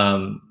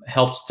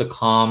helps to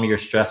calm your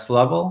stress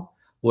level,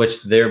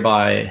 which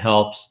thereby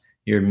helps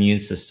your immune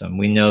system.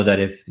 We know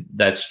that if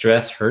that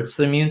stress hurts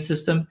the immune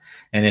system,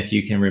 and if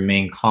you can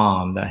remain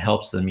calm, that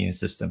helps the immune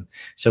system.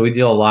 So we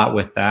deal a lot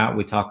with that.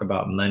 We talk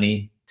about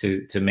money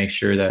to make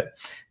sure that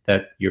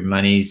your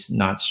money's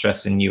not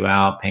stressing you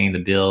out, paying the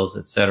bills,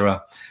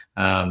 etc.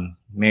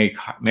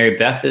 Mary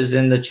Beth is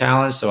in the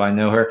challenge, so I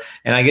know her,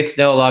 and I get to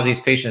know a lot of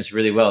these patients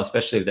really well,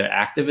 especially if they're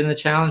active in the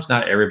challenge.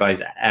 Not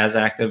everybody's as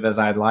active as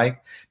I'd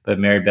like, but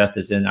Mary Beth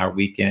is in our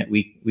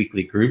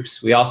weekly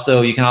groups. You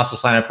can also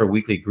sign up for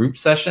weekly group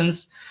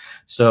sessions.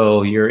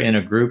 So you're in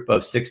a group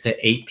of 6 to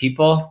 8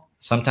 people,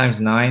 sometimes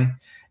 9,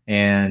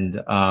 and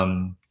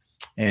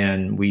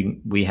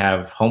we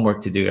have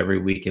homework to do every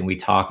week, and we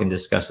talk and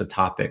discuss a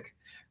topic,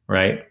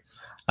 right?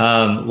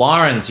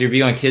 Lawrence, your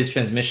view on kids'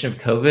 transmission of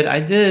COVID.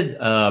 I did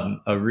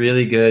a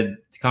really good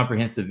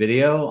comprehensive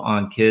video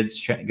on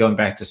kids going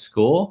back to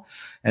school,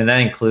 and that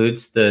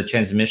includes the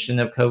transmission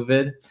of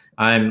COVID.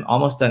 I'm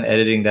almost done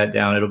editing that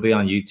down. It'll be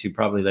on YouTube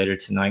probably later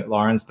tonight,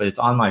 Lawrence, but it's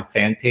on my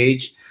fan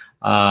page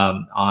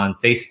on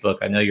Facebook.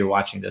 I know you're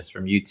watching this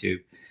from YouTube,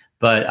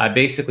 but I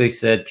basically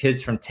said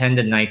kids from 10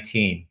 to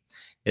 19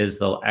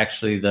 is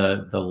actually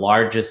the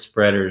largest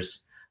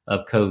spreaders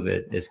of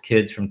COVID is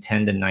kids from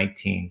 10 to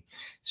 19.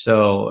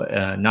 So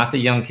not the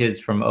young kids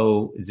from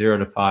 0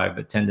 to 5,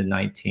 but 10 to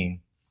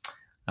 19.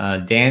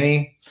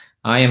 Danny,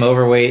 I am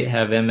overweight,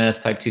 have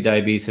MS, type 2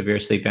 diabetes, severe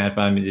sleep apnea,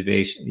 vitamin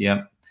D.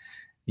 Yep.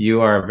 You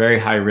are very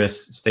high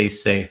risk. Stay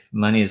safe.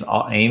 Money is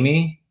all.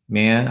 Amy,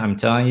 man, I'm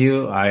telling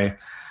you, I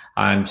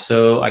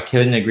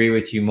couldn't agree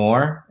with you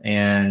more.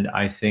 And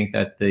I think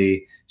that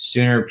the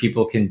sooner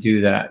people can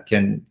do that,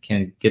 can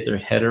get their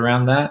head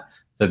around that,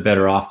 the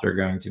better off they're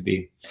going to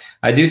be.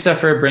 I do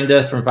suffer,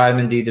 Brenda, from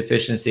vitamin D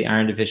deficiency,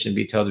 iron deficient,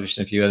 B12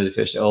 deficient, a few other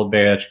deficient, old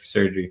bariatric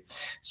surgery.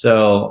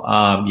 So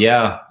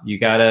yeah, you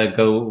gotta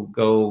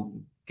go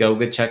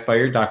get checked by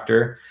your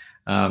doctor.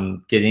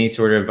 Get any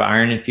sort of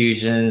iron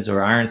infusions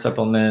or iron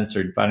supplements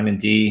or vitamin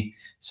D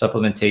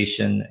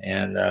supplementation,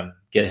 and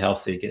get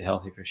healthy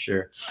for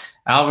sure.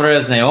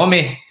 Alvarez,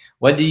 Naomi,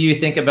 what do you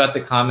think about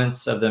the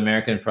comments of the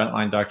American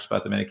frontline doctors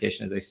about the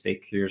medications they say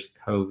cures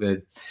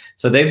COVID?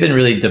 So they've been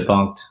really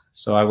debunked,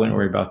 so I wouldn't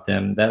worry about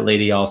them. That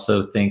lady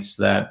also thinks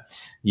that,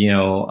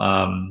 there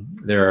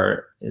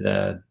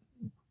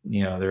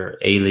are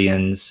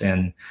aliens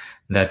and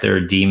that there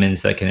are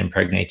demons that can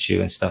impregnate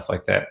you and stuff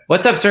like that.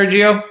 What's up,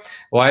 Sergio?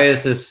 Why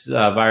is this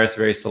virus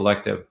very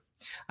selective?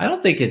 I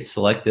don't think it's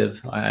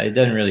selective. It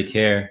doesn't really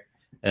care.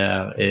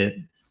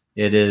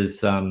 It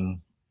is,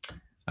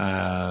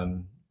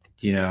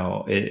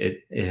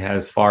 it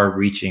has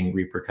far-reaching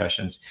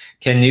repercussions.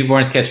 Can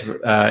newborns catch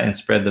and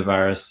spread the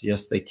virus?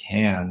 Yes, they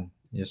can.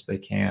 Yes, they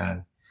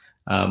can.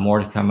 More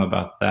to come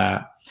about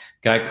that.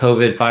 Got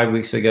COVID 5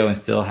 weeks ago and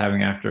still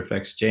having after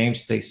effects.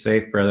 James, stay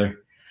safe, brother.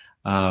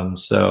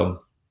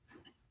 So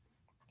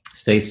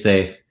stay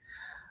safe.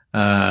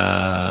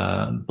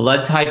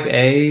 Blood type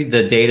A,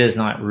 the data is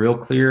not real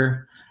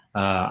clear.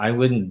 I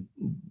wouldn't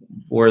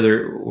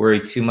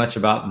worry too much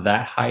about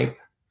that hype.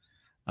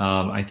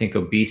 I think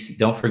obesity,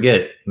 don't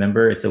forget,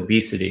 remember, it's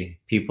obesity.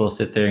 People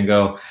sit there and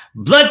go,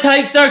 blood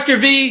types, Dr.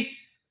 V,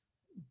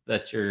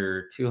 but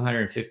you're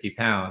 250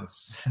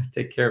 pounds.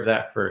 Take care of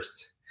that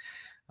first.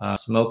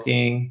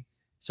 Smoking,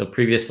 so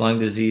previous lung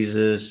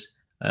diseases,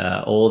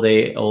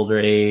 older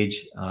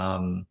age,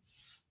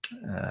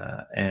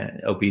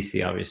 and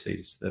obesity obviously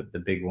is the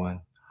big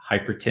one.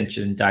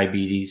 Hypertension,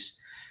 diabetes.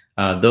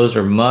 Those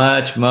are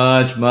much,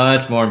 much,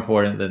 much more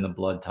important than the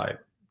blood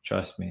type.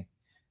 Trust me,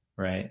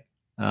 right?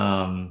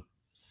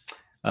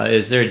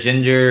 Is there a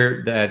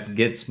gender that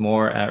gets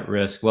more at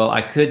risk? Well,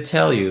 I could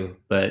tell you,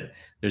 but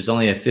there's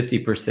only a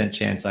 50%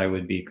 chance I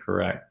would be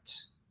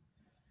correct.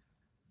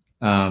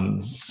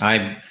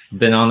 I've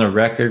been on the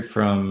record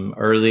from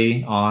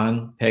early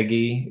on,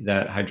 Peggy,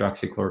 that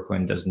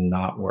hydroxychloroquine does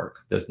not work.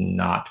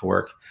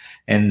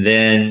 And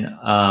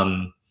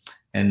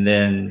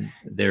then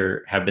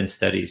there have been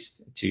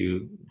studies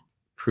to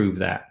prove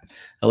that.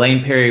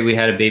 Elaine Perry, we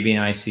had a baby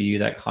in ICU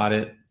that caught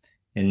it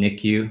in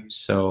NICU,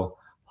 so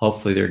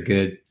hopefully they're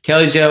good.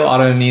 Kelly Jo,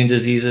 autoimmune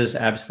diseases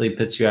absolutely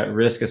puts you at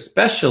risk,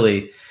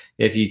 especially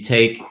if you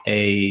take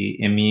a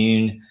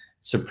immune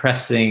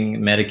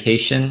suppressing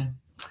medication.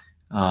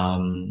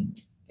 And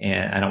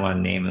I don't want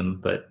to name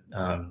them, but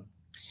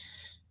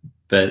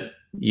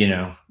you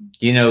know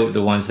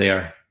the ones they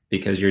are,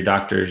 because your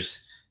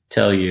doctors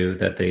tell you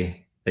that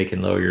they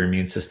can lower your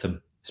immune system,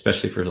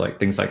 especially for like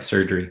things like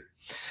surgery.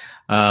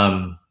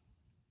 Hi,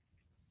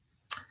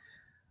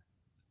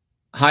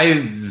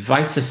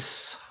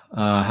 Vitus.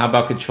 How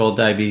about controlled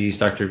diabetes,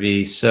 Dr.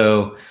 V?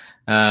 So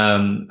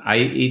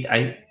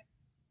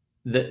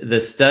the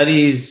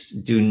studies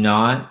do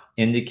not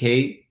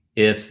indicate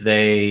if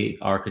they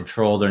are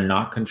controlled or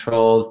not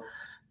controlled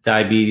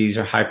diabetes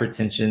or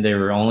hypertension. They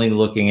were only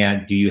looking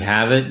at, do you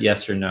have it?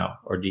 Yes or no,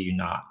 or do you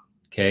not?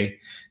 Okay.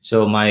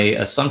 So my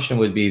assumption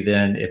would be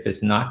then, if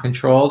it's not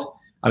controlled,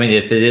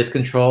 if it is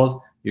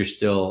controlled, you're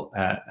still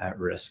at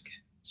risk.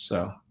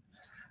 So,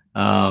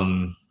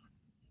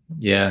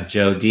 yeah,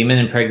 Joe, demon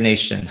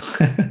impregnation.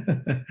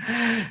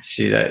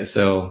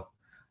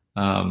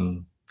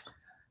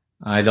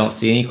 I don't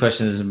see any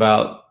questions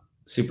about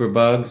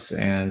superbugs,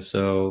 and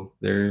so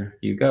there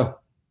you go.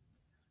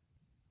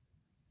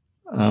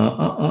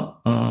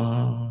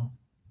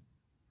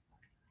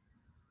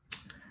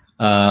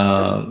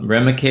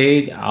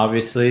 Remicade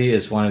obviously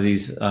is one of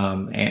these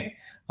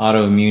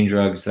autoimmune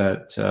drugs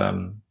that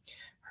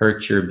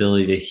hurt your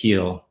ability to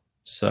heal.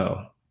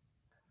 So,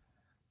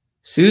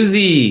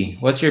 Susie,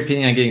 what's your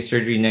opinion on getting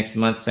surgery next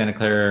month? Santa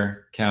Clara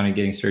County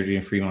getting surgery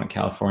in Fremont,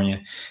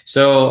 California.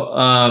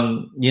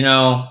 So,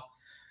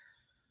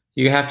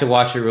 you have to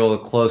watch it real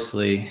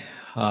closely.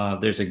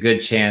 There's a good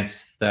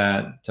chance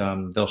that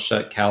they'll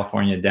shut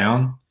California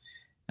down,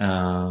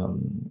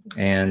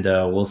 and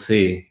we'll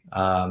see.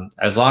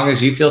 As long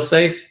as you feel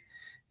safe,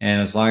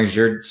 and as long as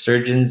your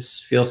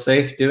surgeons feel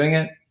safe doing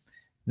it,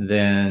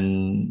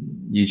 then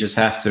you just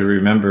have to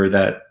remember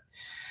that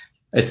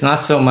it's not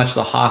so much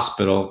the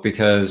hospital,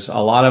 because a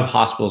lot of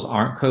hospitals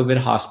aren't COVID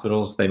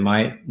hospitals. They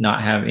might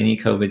not have any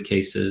COVID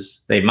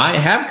cases. They might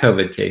have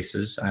COVID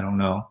cases. I don't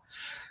know.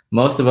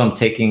 Most of them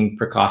taking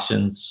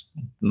precautions.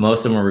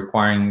 Most of them are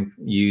requiring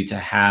you to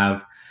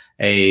have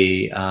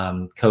a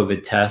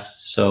COVID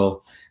test.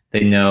 So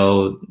they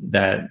know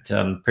that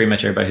pretty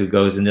much everybody who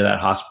goes into that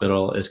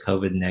hospital is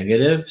COVID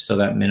negative. So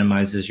that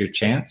minimizes your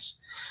chance.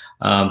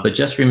 But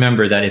just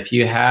remember that if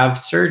you have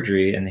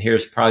surgery, and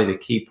here's probably the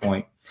key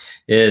point,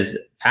 is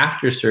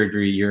after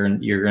surgery, you're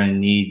going to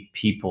need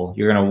people.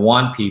 You're going to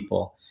want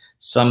people,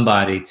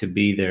 somebody to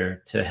be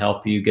there to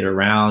help you get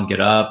around,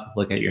 get up,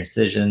 look at your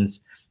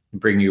incisions,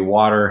 bring you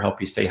water, help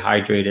you stay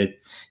hydrated.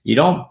 You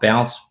don't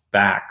bounce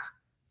back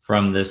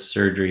from this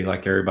surgery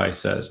like everybody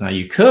says. Now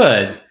you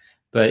could,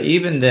 but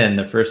even then,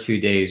 the first few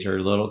days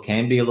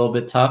can be a little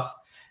bit tough.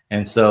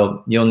 And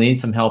so you'll need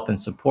some help and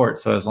support.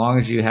 So as long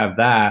as you have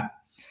that,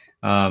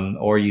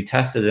 or you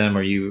tested them,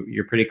 or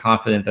you're pretty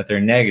confident that they're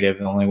negative,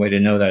 the only way to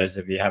know that is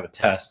if you have a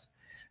test,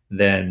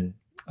 then,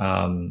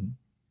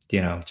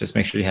 just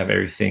make sure you have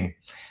everything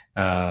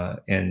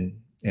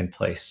in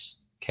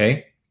place.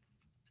 Okay.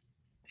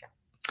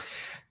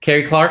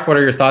 Carrie Clark, what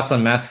are your thoughts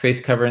on mask face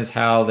coverings,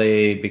 how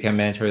they become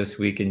mandatory this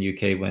week in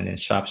UK when in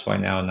shops? Why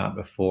now and not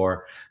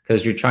before?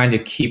 Because you're trying to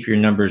keep your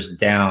numbers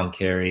down,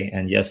 Carrie,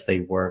 and yes, they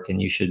work, and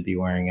you should be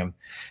wearing them.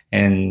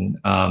 And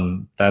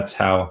that's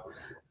how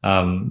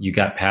you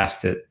got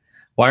past it.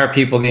 Why are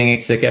people getting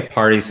sick at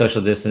parties?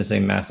 Social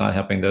distancing, masks not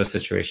helping those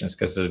situations,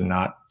 because they're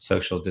not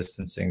social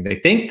distancing. They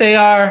think they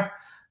are,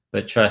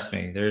 but trust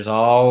me, there's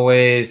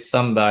always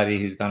somebody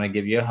who's going to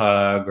give you a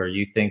hug, or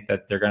you think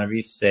that they're going to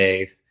be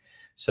safe.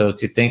 So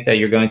to think that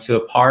you're going to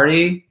a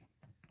party,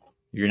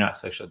 you're not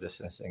social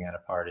distancing at a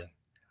party.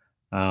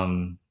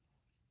 All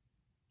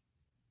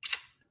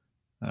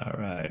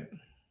right.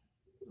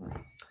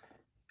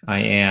 I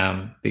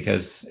am,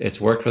 because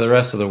it's worked for the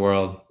rest of the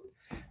world.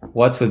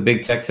 What's with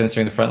big tech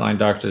censoring the frontline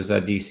doctors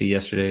at DC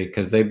yesterday?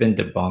 Because they've been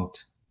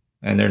debunked,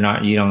 and they're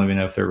not, you don't even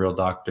know if they're real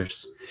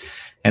doctors.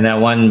 And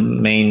that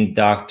one main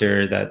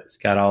doctor that's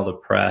got all the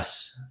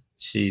press,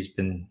 she's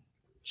been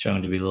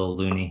shown to be a little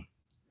loony.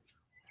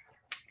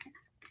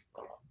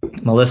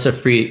 Melissa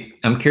Freed,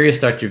 I'm curious,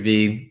 Dr.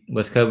 V,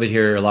 was COVID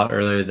here a lot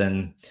earlier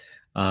than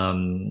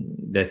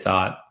they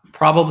thought?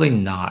 Probably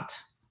not.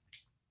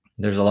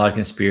 There's a lot of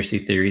conspiracy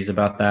theories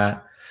about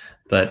that,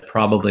 but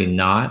probably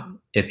not.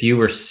 if you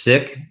were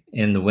sick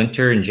in the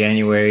winter in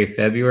January,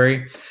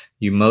 February,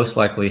 you most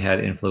likely had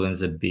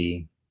influenza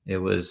B. It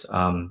was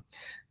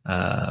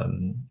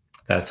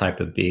that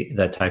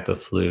type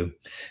of flu.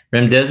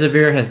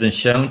 Remdesivir has been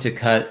shown to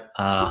cut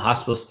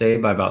hospital stay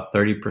by about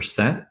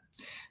 30%,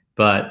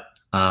 but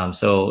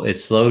so it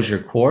slows your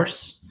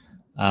course.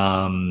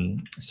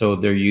 So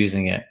they're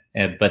using it,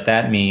 but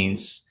that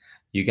means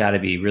you got to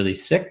be really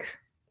sick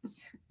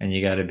and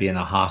you got to be in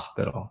a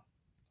hospital,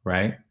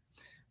 right?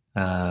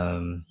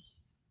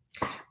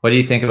 What do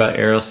you think about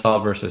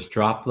aerosol versus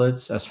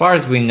droplets? As far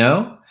as we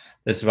know,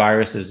 this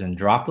virus is in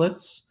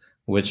droplets,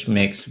 which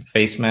makes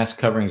face mask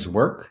coverings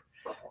work.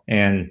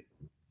 And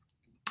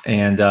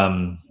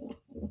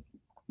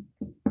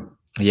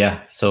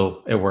yeah,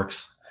 so it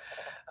works.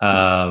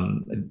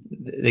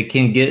 They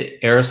can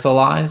get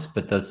aerosolized,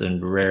 but that's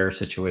in rare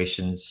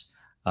situations.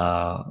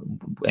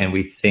 And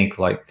we think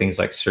like things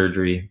like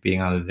surgery,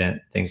 being on the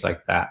vent, things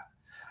like that.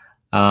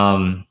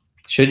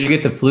 Should you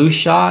get the flu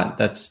shot?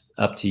 That's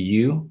up to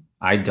you.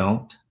 I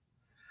don't.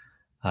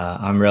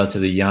 I'm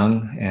relatively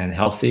young and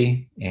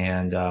healthy,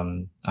 and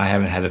I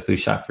haven't had a flu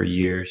shot for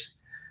years.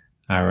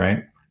 All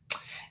right.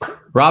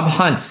 Rob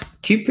Hunt,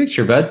 cute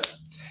picture, bud.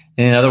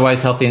 In an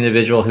otherwise healthy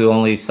individual who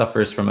only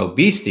suffers from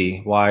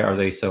obesity, why are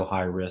they so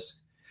high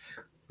risk?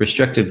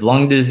 Restrictive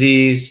lung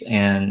disease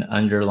and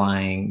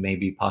underlying,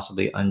 maybe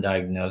possibly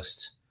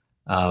undiagnosed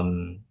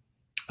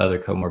other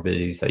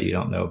comorbidities that you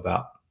don't know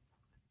about.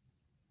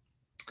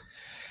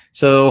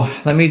 So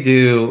let me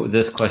do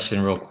this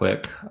question real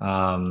quick.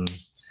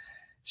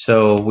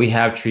 So we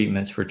have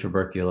treatments for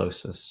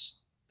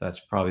tuberculosis. That's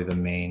probably the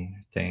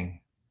main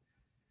thing.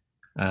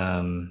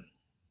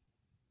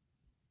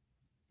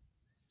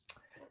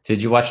 Did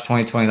you watch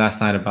 2020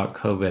 last night about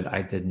COVID?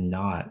 I did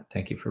not.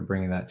 Thank you for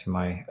bringing that to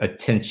my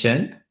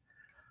attention.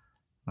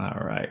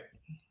 All right.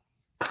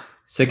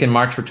 Sick in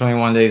March for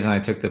 21 days and I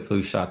took the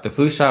flu shot. The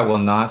flu shot will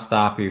not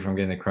stop you from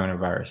getting the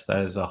coronavirus. That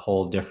is a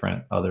whole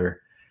different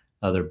other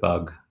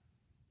bug.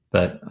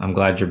 But I'm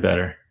glad you're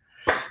better.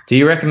 Do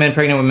you recommend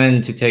pregnant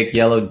women to take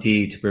yellow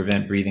D to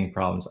prevent breathing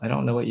problems? I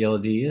don't know what yellow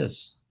D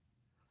is.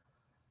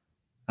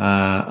 All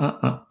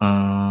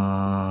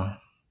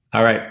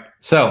right.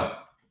 So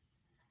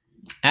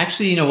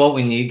actually, you know what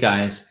we need,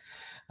 guys?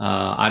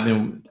 I've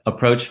been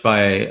approached by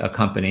a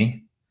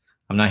company.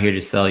 I'm not here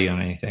to sell you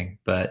on anything,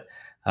 but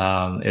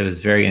it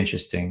was very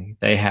interesting.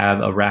 They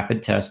have a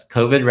rapid test,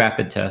 COVID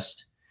rapid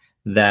test,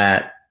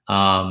 that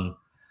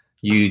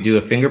you do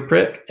a finger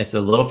prick. It's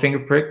a little finger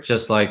prick,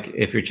 just like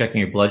if you're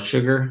checking your blood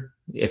sugar.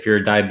 If you're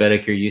a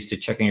diabetic, you're used to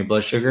checking your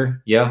blood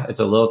sugar. Yeah, it's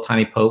a little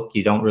tiny poke.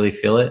 You don't really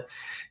feel it.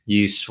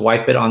 You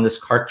swipe it on this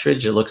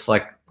cartridge. It looks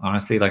like,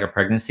 honestly, like a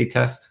pregnancy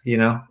test. You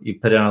know, you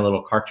put it on a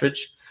little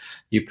cartridge.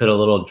 You put a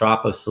little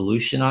drop of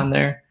solution on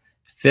there.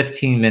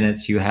 15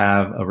 minutes, you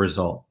have a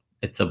result.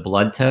 It's a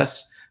blood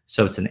test.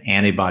 So it's an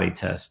antibody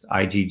test,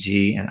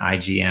 IgG and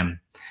IgM.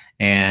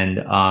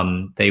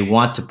 And they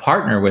want to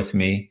partner with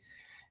me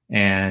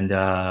and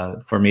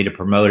for me to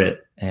promote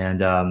it.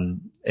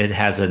 And it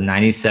has a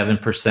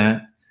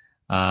 97%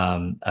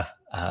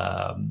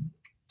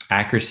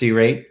 accuracy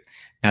rate.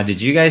 Now,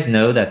 did you guys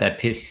know that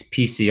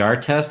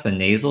PCR test, the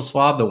nasal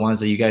swab, the ones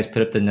that you guys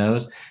put up the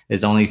nose,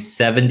 is only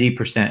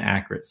 70%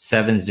 accurate,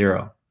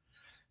 70.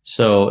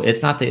 So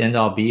it's not the end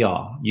all be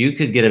all. You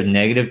could get a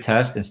negative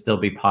test and still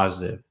be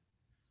positive,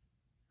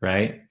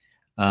 right?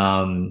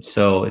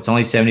 So it's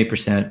only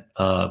 70%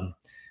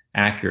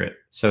 accurate.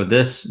 So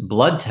this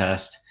blood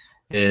test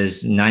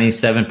is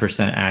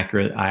 97%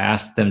 accurate. I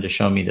asked them to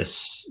show me the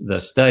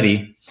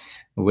study,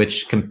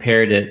 which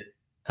compared it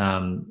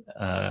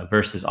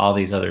versus all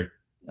these other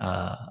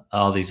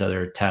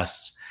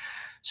tests.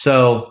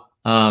 So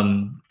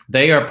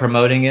they are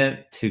promoting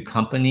it to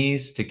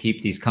companies to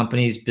keep these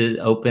companies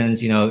open.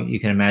 You know, you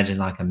can imagine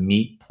like a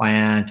meat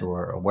plant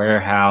or a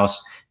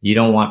warehouse. You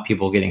don't want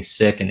people getting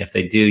sick, and if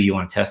they do, you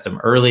want to test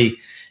them early,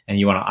 and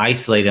you want to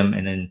isolate them,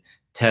 and then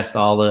test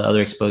all the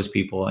other exposed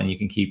people, and you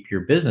can keep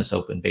your business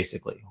open,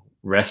 basically.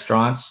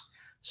 Restaurants,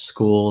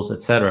 schools,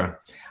 etc.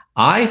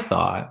 I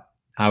thought,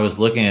 I was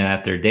looking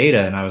at their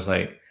data and I was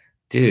like,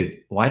 dude,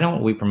 why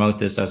don't we promote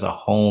this as a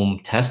home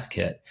test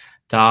kit?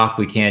 Doc,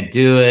 we can't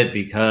do it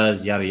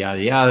because yada,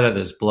 yada, yada,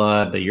 there's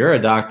blood, but you're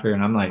a doctor.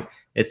 And I'm like,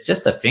 it's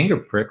just a finger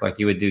prick like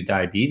you would do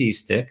diabetes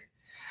stick.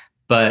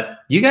 But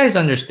you guys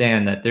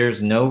understand that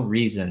there's no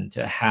reason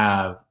to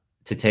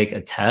take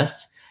a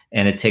test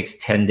and it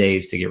takes 10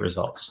 days to get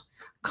results.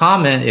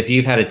 Comment if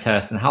you've had a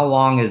test and how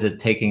long is it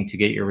taking to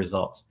get your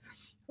results?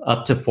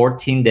 Up to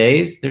 14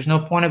 days, there's no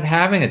point of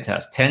having a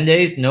test. 10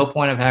 days, no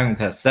point of having a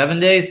test. 7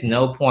 days,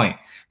 no point,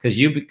 because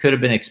you could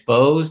have been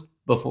exposed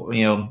before,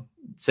 you know,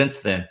 since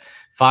then.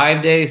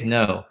 5 days,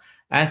 no.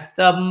 At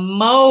the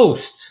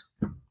most,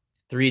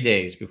 3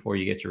 days before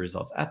you get your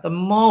results. At the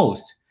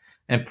most,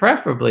 and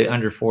preferably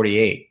under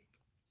 48.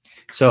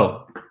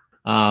 So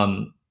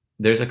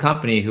there's a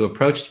company who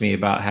approached me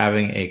about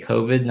having a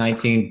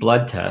COVID-19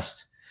 blood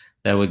test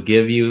that would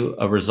give you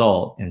a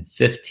result in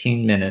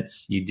 15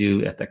 minutes. You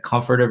do at the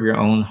comfort of your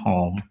own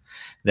home,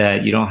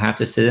 that you don't have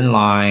to sit in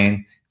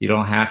line. You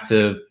don't have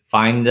to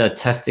find a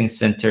testing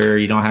center.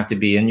 You don't have to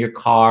be in your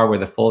car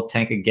with a full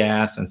tank of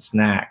gas and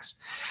snacks.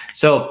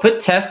 So put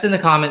test in the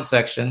comment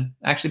section.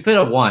 Actually, put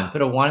a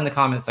 1 in the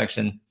comment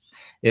section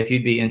if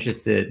you'd be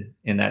interested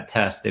in that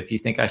test. If you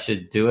think I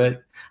should do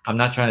it, I'm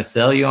not trying to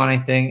sell you on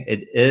anything.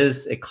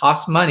 It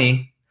costs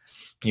money.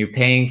 You're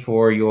paying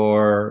for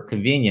your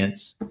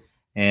convenience.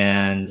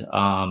 And,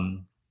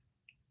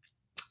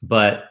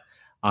 but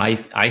I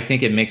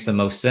think it makes the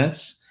most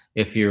sense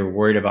if you're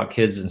worried about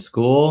kids in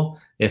school.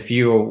 If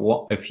you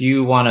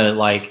want to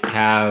like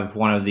have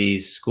one of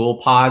these school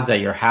pods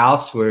at your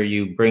house where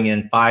you bring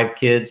in 5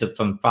 kids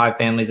from 5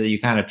 families that you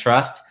kind of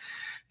trust,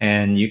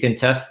 and you can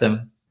test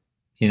them,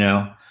 you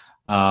know,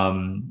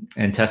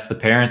 and test the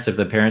parents. If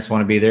the parents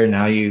want to be there,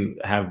 now you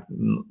have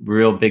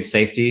real big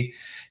safety.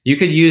 You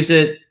could use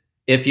it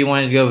if you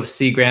wanted to go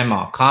see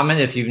grandma.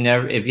 Comment if you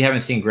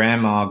haven't seen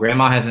grandma.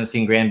 Grandma hasn't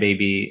seen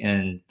grandbaby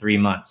in 3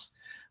 months.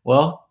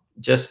 Well,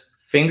 just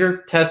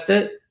finger test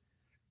it.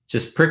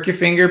 Just prick your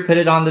finger, put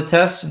it on the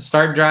test, and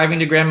start driving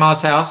to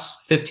grandma's house.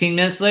 15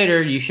 minutes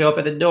later, you show up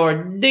at the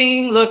door.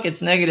 Ding! Look,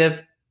 it's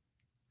negative.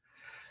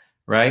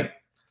 Right?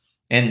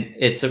 And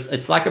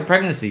it's like a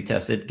pregnancy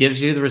test. It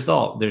gives you the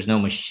result. There's no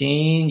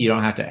machine. You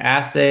don't have to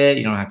assay it.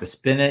 You don't have to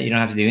spin it. You don't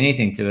have to do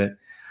anything to it.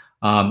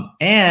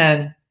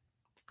 And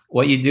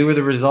what you do with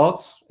the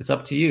results, it's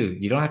up to you.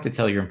 You don't have to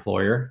tell your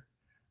employer.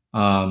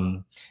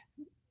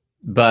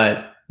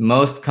 But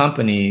most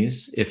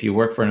companies, if you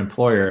work for an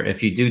employer,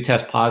 if you do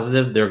test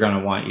positive, they're going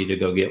to want you to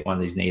go get one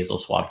of these nasal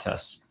swab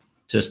tests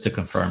just to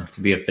confirm, to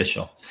be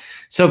official.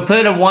 So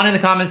put a 1 in the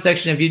comment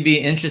section if you'd be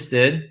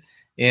interested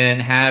in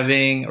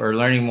having or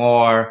learning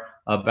more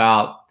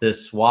about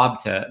this swab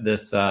test,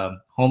 this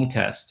home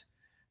test,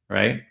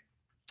 right?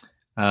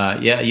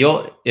 Yeah,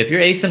 if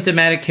you're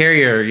asymptomatic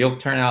carrier, you'll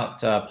turn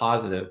out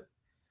positive.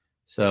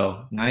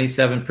 So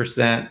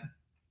 97%.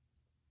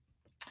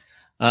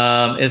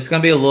 It's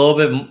going to be a little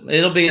bit,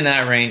 it'll be in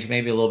that range,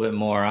 maybe a little bit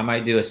more. I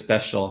might do a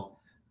special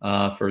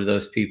for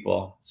those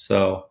people.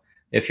 So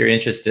if you're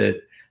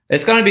interested,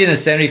 it's going to be in the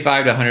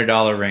 $75 to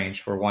 $100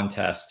 range for one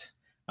test.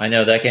 I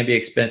know that can be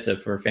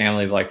expensive for a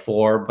family of like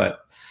 4, but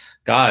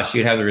gosh,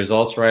 you'd have the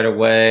results right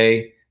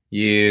away.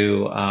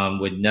 You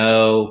would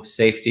know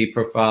safety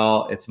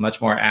profile. It's much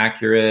more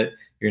accurate.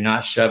 You're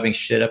not shoving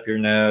shit up your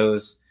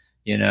nose,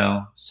 you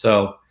know.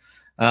 So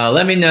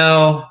let me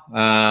know.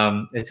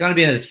 It's going to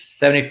be in the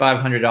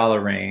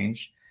 $7,500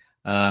 range.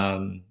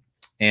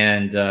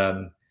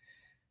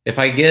 If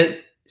I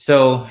get,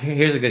 so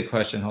here's a good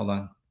question. Hold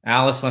on.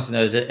 Alice wants to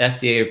know, is it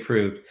FDA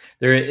approved?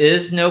 There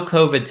is no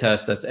COVID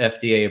test that's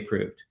FDA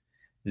approved.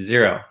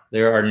 0.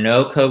 There are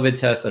no COVID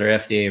tests that are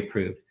FDA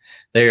approved.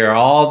 They are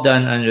all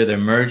done under the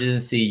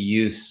Emergency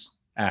Use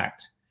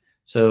Act.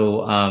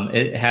 So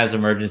it has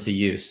emergency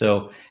use.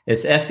 So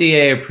it's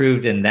FDA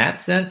approved in that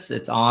sense.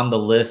 It's on the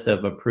list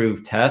of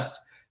approved tests,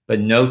 but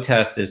no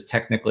test is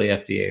technically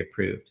FDA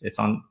approved. It's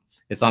on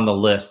the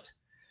list.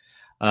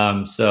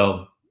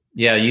 So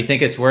yeah, you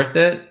think it's worth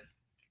it?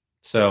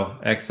 So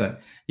excellent.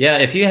 Yeah,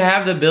 if you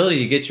have the ability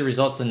to get your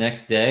results the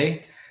next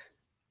day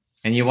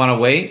and you want to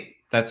wait,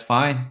 that's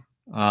fine.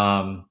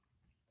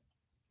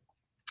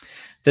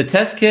 The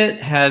test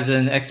kit has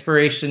an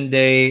expiration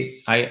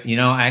date.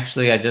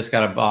 Actually, I just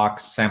got a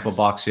sample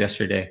box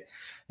yesterday,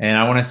 and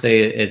I want to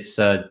say it's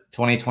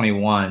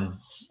 2021.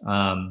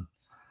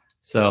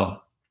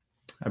 So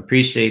I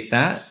appreciate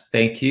that.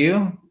 Thank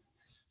you.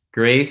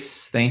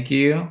 Grace, thank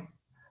you.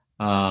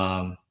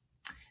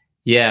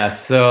 Yeah,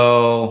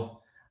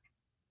 so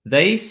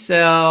they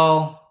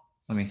sell,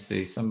 let me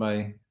see,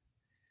 somebody.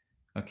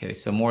 Okay,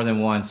 so more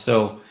than one.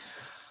 So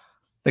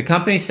the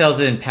company sells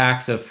it in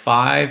packs of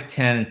 5,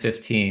 10, and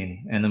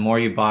 15. And the more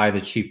you buy,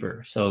 the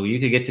cheaper. So you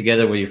could get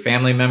together with your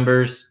family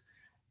members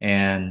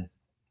and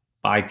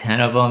buy 10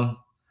 of them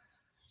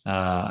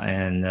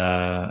and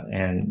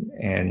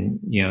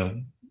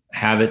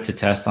have it to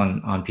test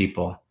on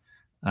people.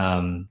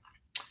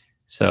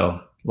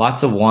 So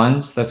lots of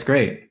ones. That's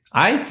great.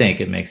 I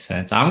think it makes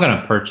sense. I'm going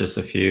to purchase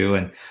a few,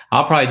 and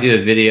I'll probably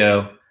do a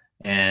video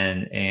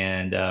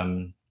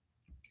and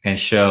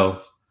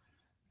show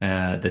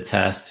the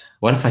test.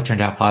 What if I turned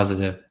out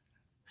positive?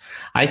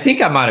 I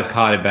think I might have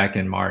caught it back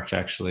in March,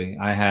 actually.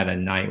 I had a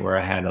night where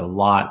I had a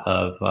lot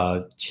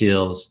of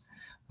chills.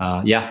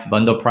 Yeah,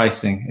 bundle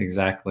pricing,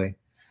 exactly.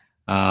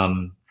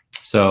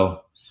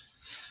 So,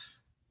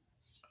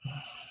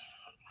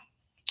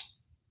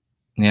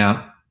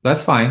 yeah,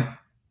 that's fine.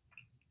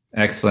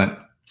 Excellent.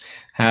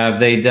 Have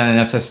they done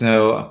enough to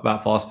know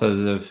about false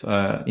positive?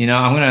 They're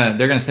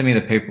gonna send me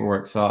the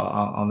paperwork, so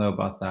I'll know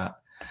about that.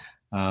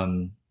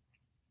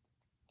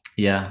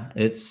 Yeah,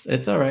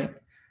 it's all right.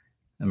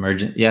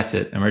 That's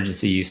it.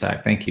 Emergency Use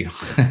Act. Thank you.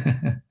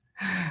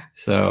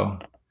 So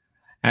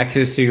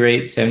accuracy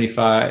rate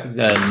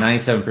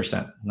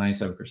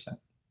 97%.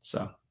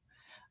 So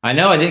I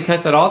know I didn't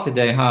cuss at all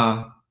today,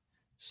 huh?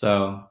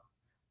 So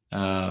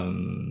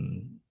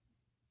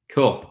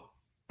cool.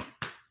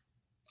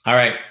 All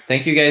right.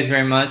 Thank you guys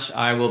very much.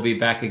 I will be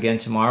back again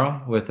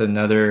tomorrow with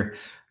another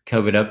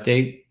COVID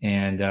update,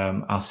 and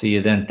I'll see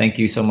you then. Thank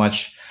you so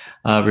much.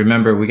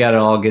 Remember, we got to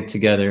all get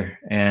together.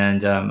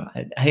 And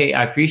hey,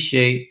 I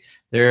appreciate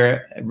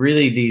there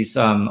really these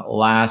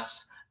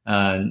last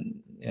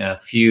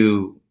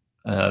few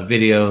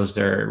videos.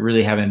 There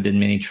really haven't been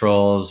many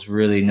trolls,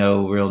 really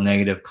no real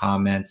negative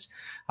comments.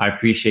 I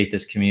appreciate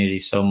this community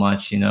so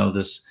much. You know,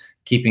 this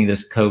keeping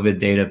this COVID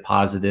data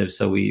positive,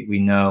 so we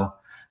know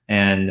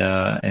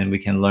and we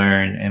can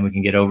learn and we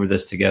can get over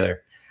this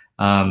together.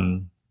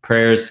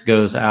 Prayers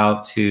goes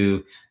out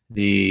to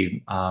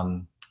the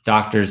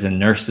doctors and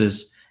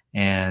nurses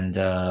and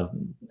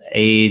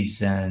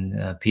aides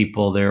and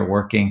people that are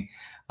working.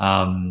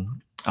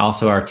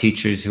 Also our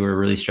teachers who are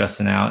really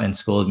stressing out, and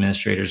school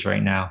administrators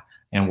right now,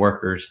 and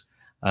workers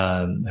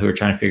who are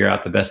trying to figure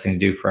out the best thing to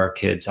do for our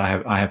kids.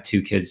 I have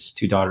 2 kids,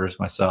 2 daughters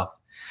myself.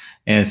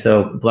 And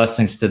so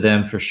blessings to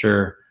them for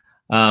sure.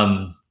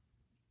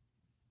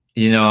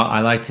 You know,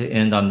 I like to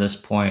end on this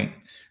point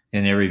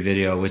in every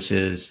video, which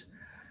is,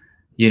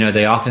 you know,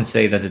 they often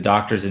say that the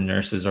doctors and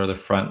nurses are the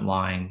front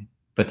line,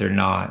 but they're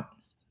not.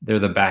 They're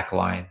the back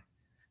line.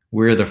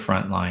 We're the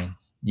front line,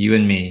 you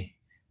and me,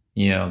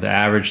 you know, the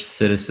average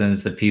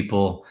citizens, the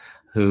people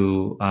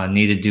who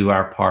need to do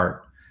our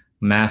part.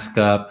 Mask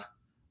up,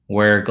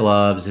 wear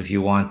gloves if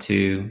you want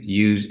to,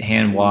 use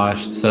hand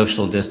wash,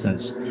 social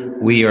distance.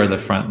 We are the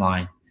front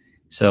line.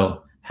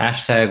 So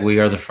hashtag we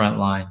are the front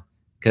line,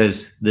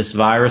 because this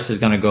virus is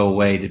going to go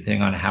away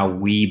depending on how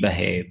we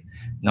behave,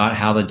 not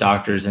how the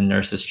doctors and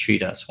nurses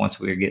treat us once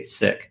we get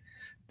sick.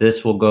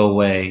 This will go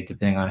away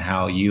depending on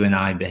how you and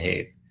I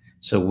behave.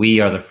 So we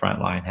are the front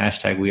line.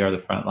 Hashtag we are the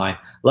front line.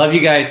 Love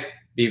you guys.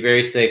 Be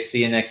very safe.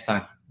 See you next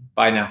time.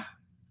 Bye now.